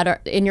that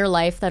are in your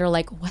life that are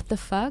like, what the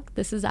fuck?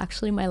 This is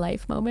actually my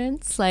life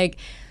moments?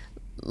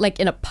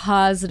 Like in a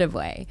positive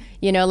way,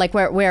 you know, like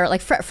where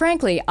like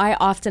frankly, I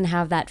often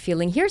have that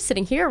feeling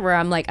sitting here where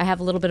I'm like, I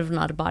have a little bit of an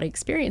out-of-body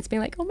experience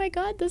being like, oh my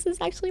God, this is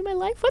actually my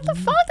life. What the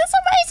fuck? This is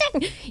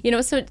amazing. You know,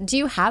 so do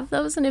you have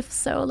those? And if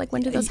so, like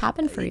when do those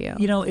happen for you?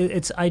 You know,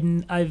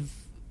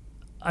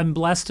 I'm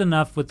blessed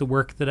enough with the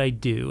work that I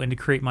do and to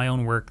create my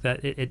own work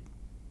that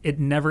it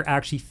never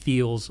actually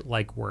feels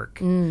like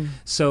work.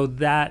 So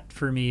that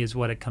for me is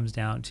what it comes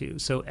down to.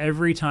 So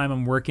every time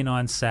I'm working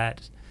on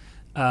set,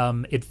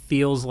 it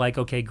feels like,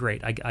 okay,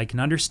 great. I can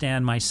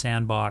understand my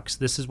sandbox.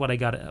 This is what I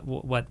got.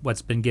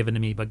 What's been given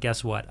to me. But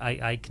guess what?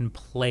 I can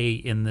play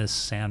in this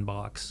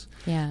sandbox.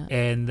 Yeah.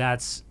 And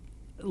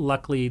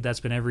luckily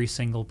that's been every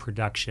single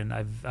production.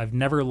 I've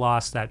never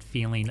lost that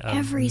feeling of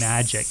every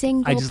magic.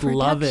 Single I just production.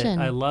 love it.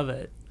 I love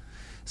it.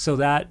 So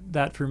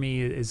that for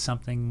me is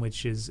something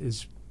which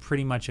is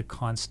pretty much a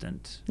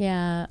constant.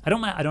 Yeah. I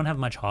don't have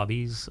much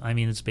hobbies. I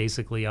mean, it's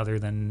basically other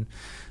than,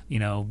 you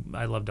know,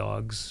 I love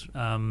dogs.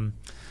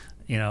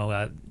 You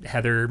know,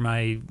 Heather,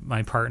 my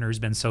partner, has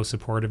been so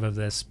supportive of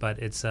this, but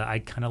it's I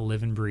kind of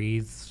live and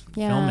breathe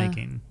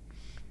filmmaking.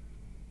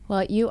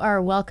 Well, you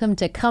are welcome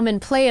to come and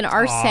play in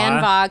our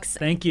sandbox.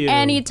 Thank you.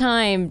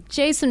 Anytime.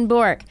 Jason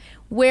Bourque,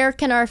 where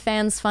can our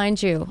fans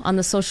find you on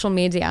the social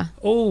media?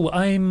 Oh,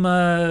 I'm,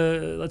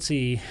 let's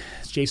see,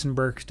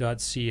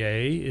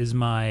 jasonbourque.ca is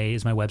my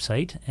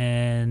website,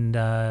 and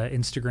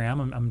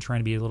Instagram. I'm trying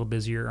to be a little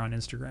busier on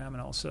Instagram,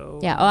 and also...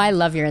 Yeah, I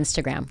love your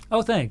Instagram.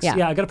 Oh, thanks.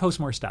 Yeah, I got to post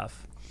more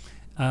stuff.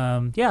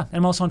 And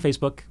I'm also on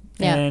Facebook.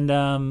 Yeah. And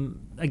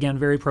again,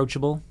 very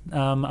approachable.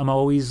 I'm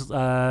always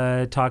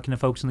talking to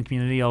folks in the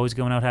community, always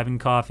going out having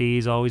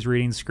coffees, always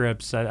reading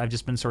scripts. I've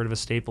just been sort of a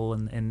staple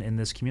in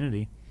this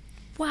community.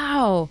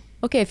 Wow.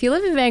 Okay, if you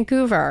live in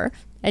Vancouver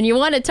and you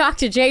want to talk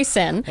to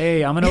Jason...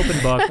 Hey, I'm an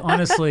open book,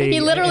 honestly.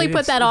 He literally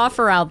put that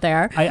offer out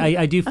there.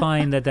 I do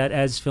find that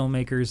as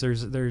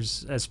filmmakers,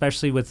 there's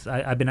especially with...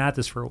 I've been at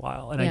this for a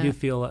while, and I do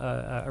feel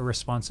a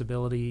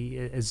responsibility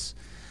as...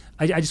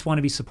 I just want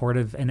to be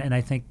supportive, and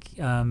I think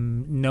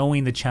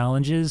knowing the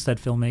challenges that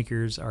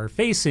filmmakers are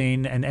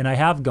facing, and I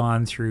have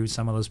gone through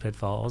some of those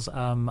pitfalls.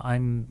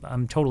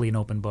 I'm totally an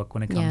open book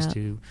when it comes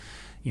to,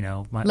 you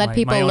know, let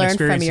people learn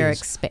from your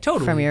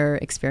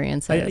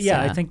experiences.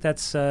 I think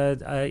that's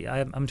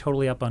I'm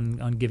totally up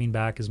on giving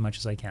back as much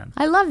as I can.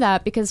 I love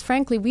that because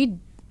frankly,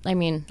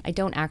 I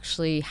don't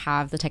actually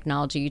have the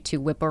technology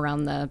to whip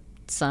around the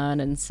sun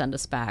and send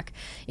us back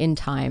in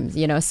time,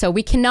 you know, so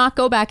we cannot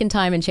go back in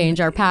time and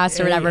change our past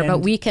or whatever,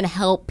 but we can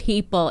help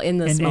people in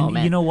this moment.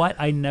 And you know what?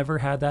 I never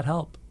had that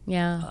help.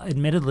 Yeah.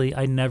 Admittedly,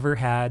 I never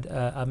had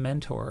a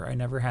mentor. I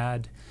never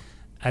had,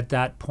 at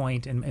that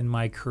point in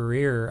my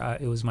career,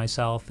 it was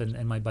myself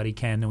and my buddy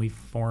Ken, and we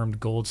formed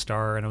Gold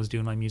Star, and I was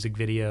doing my music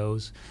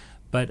videos.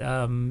 But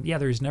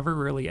there's never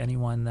really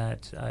anyone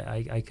that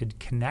I could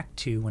connect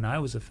to when I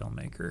was a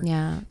filmmaker.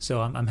 Yeah.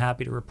 So I'm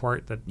happy to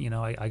report that, you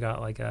know, I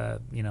got like a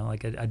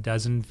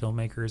dozen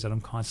filmmakers that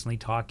I'm constantly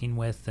talking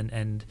with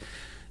and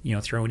you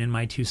know, throwing in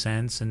my 2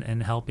 cents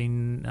and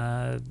helping,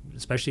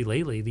 especially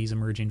lately, these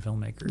emerging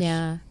filmmakers.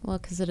 Yeah. Well,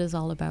 because it is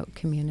all about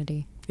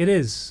community. It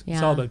is. Yeah.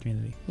 It's all about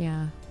community.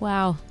 Yeah.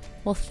 Wow.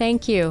 Well,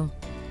 thank you.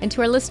 And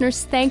to our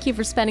listeners, thank you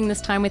for spending this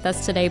time with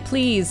us today.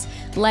 Please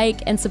like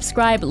and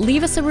subscribe.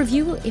 Leave us a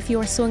review if you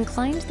are so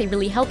inclined. They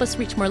really help us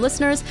reach more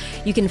listeners.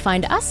 You can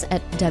find us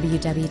at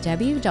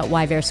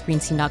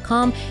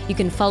www.yvrscreenscene.com. You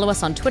can follow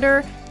us on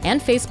Twitter and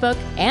Facebook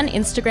and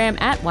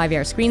Instagram at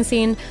YVR Screen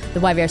Scene. The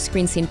YVR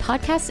Screen Scene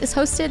podcast is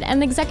hosted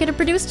and executive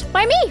produced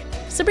by me,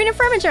 Sabrina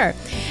Firminger.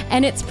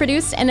 And it's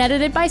produced and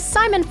edited by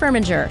Simon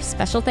Firminger.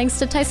 Special thanks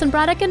to Tyson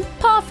Braddock and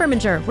Paul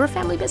Firminger. We're a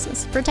family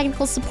business for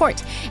technical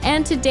support.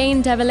 And to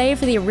Dane Devillet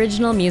for the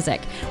original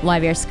music.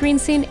 YVR Screen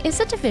Scene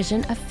is a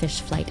division of Fish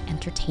Flight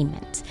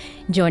Entertainment.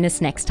 Join us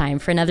next time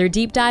for another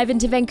deep dive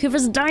into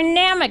Vancouver's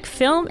dynamic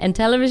film and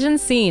television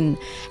scene.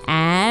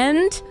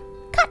 And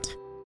cut!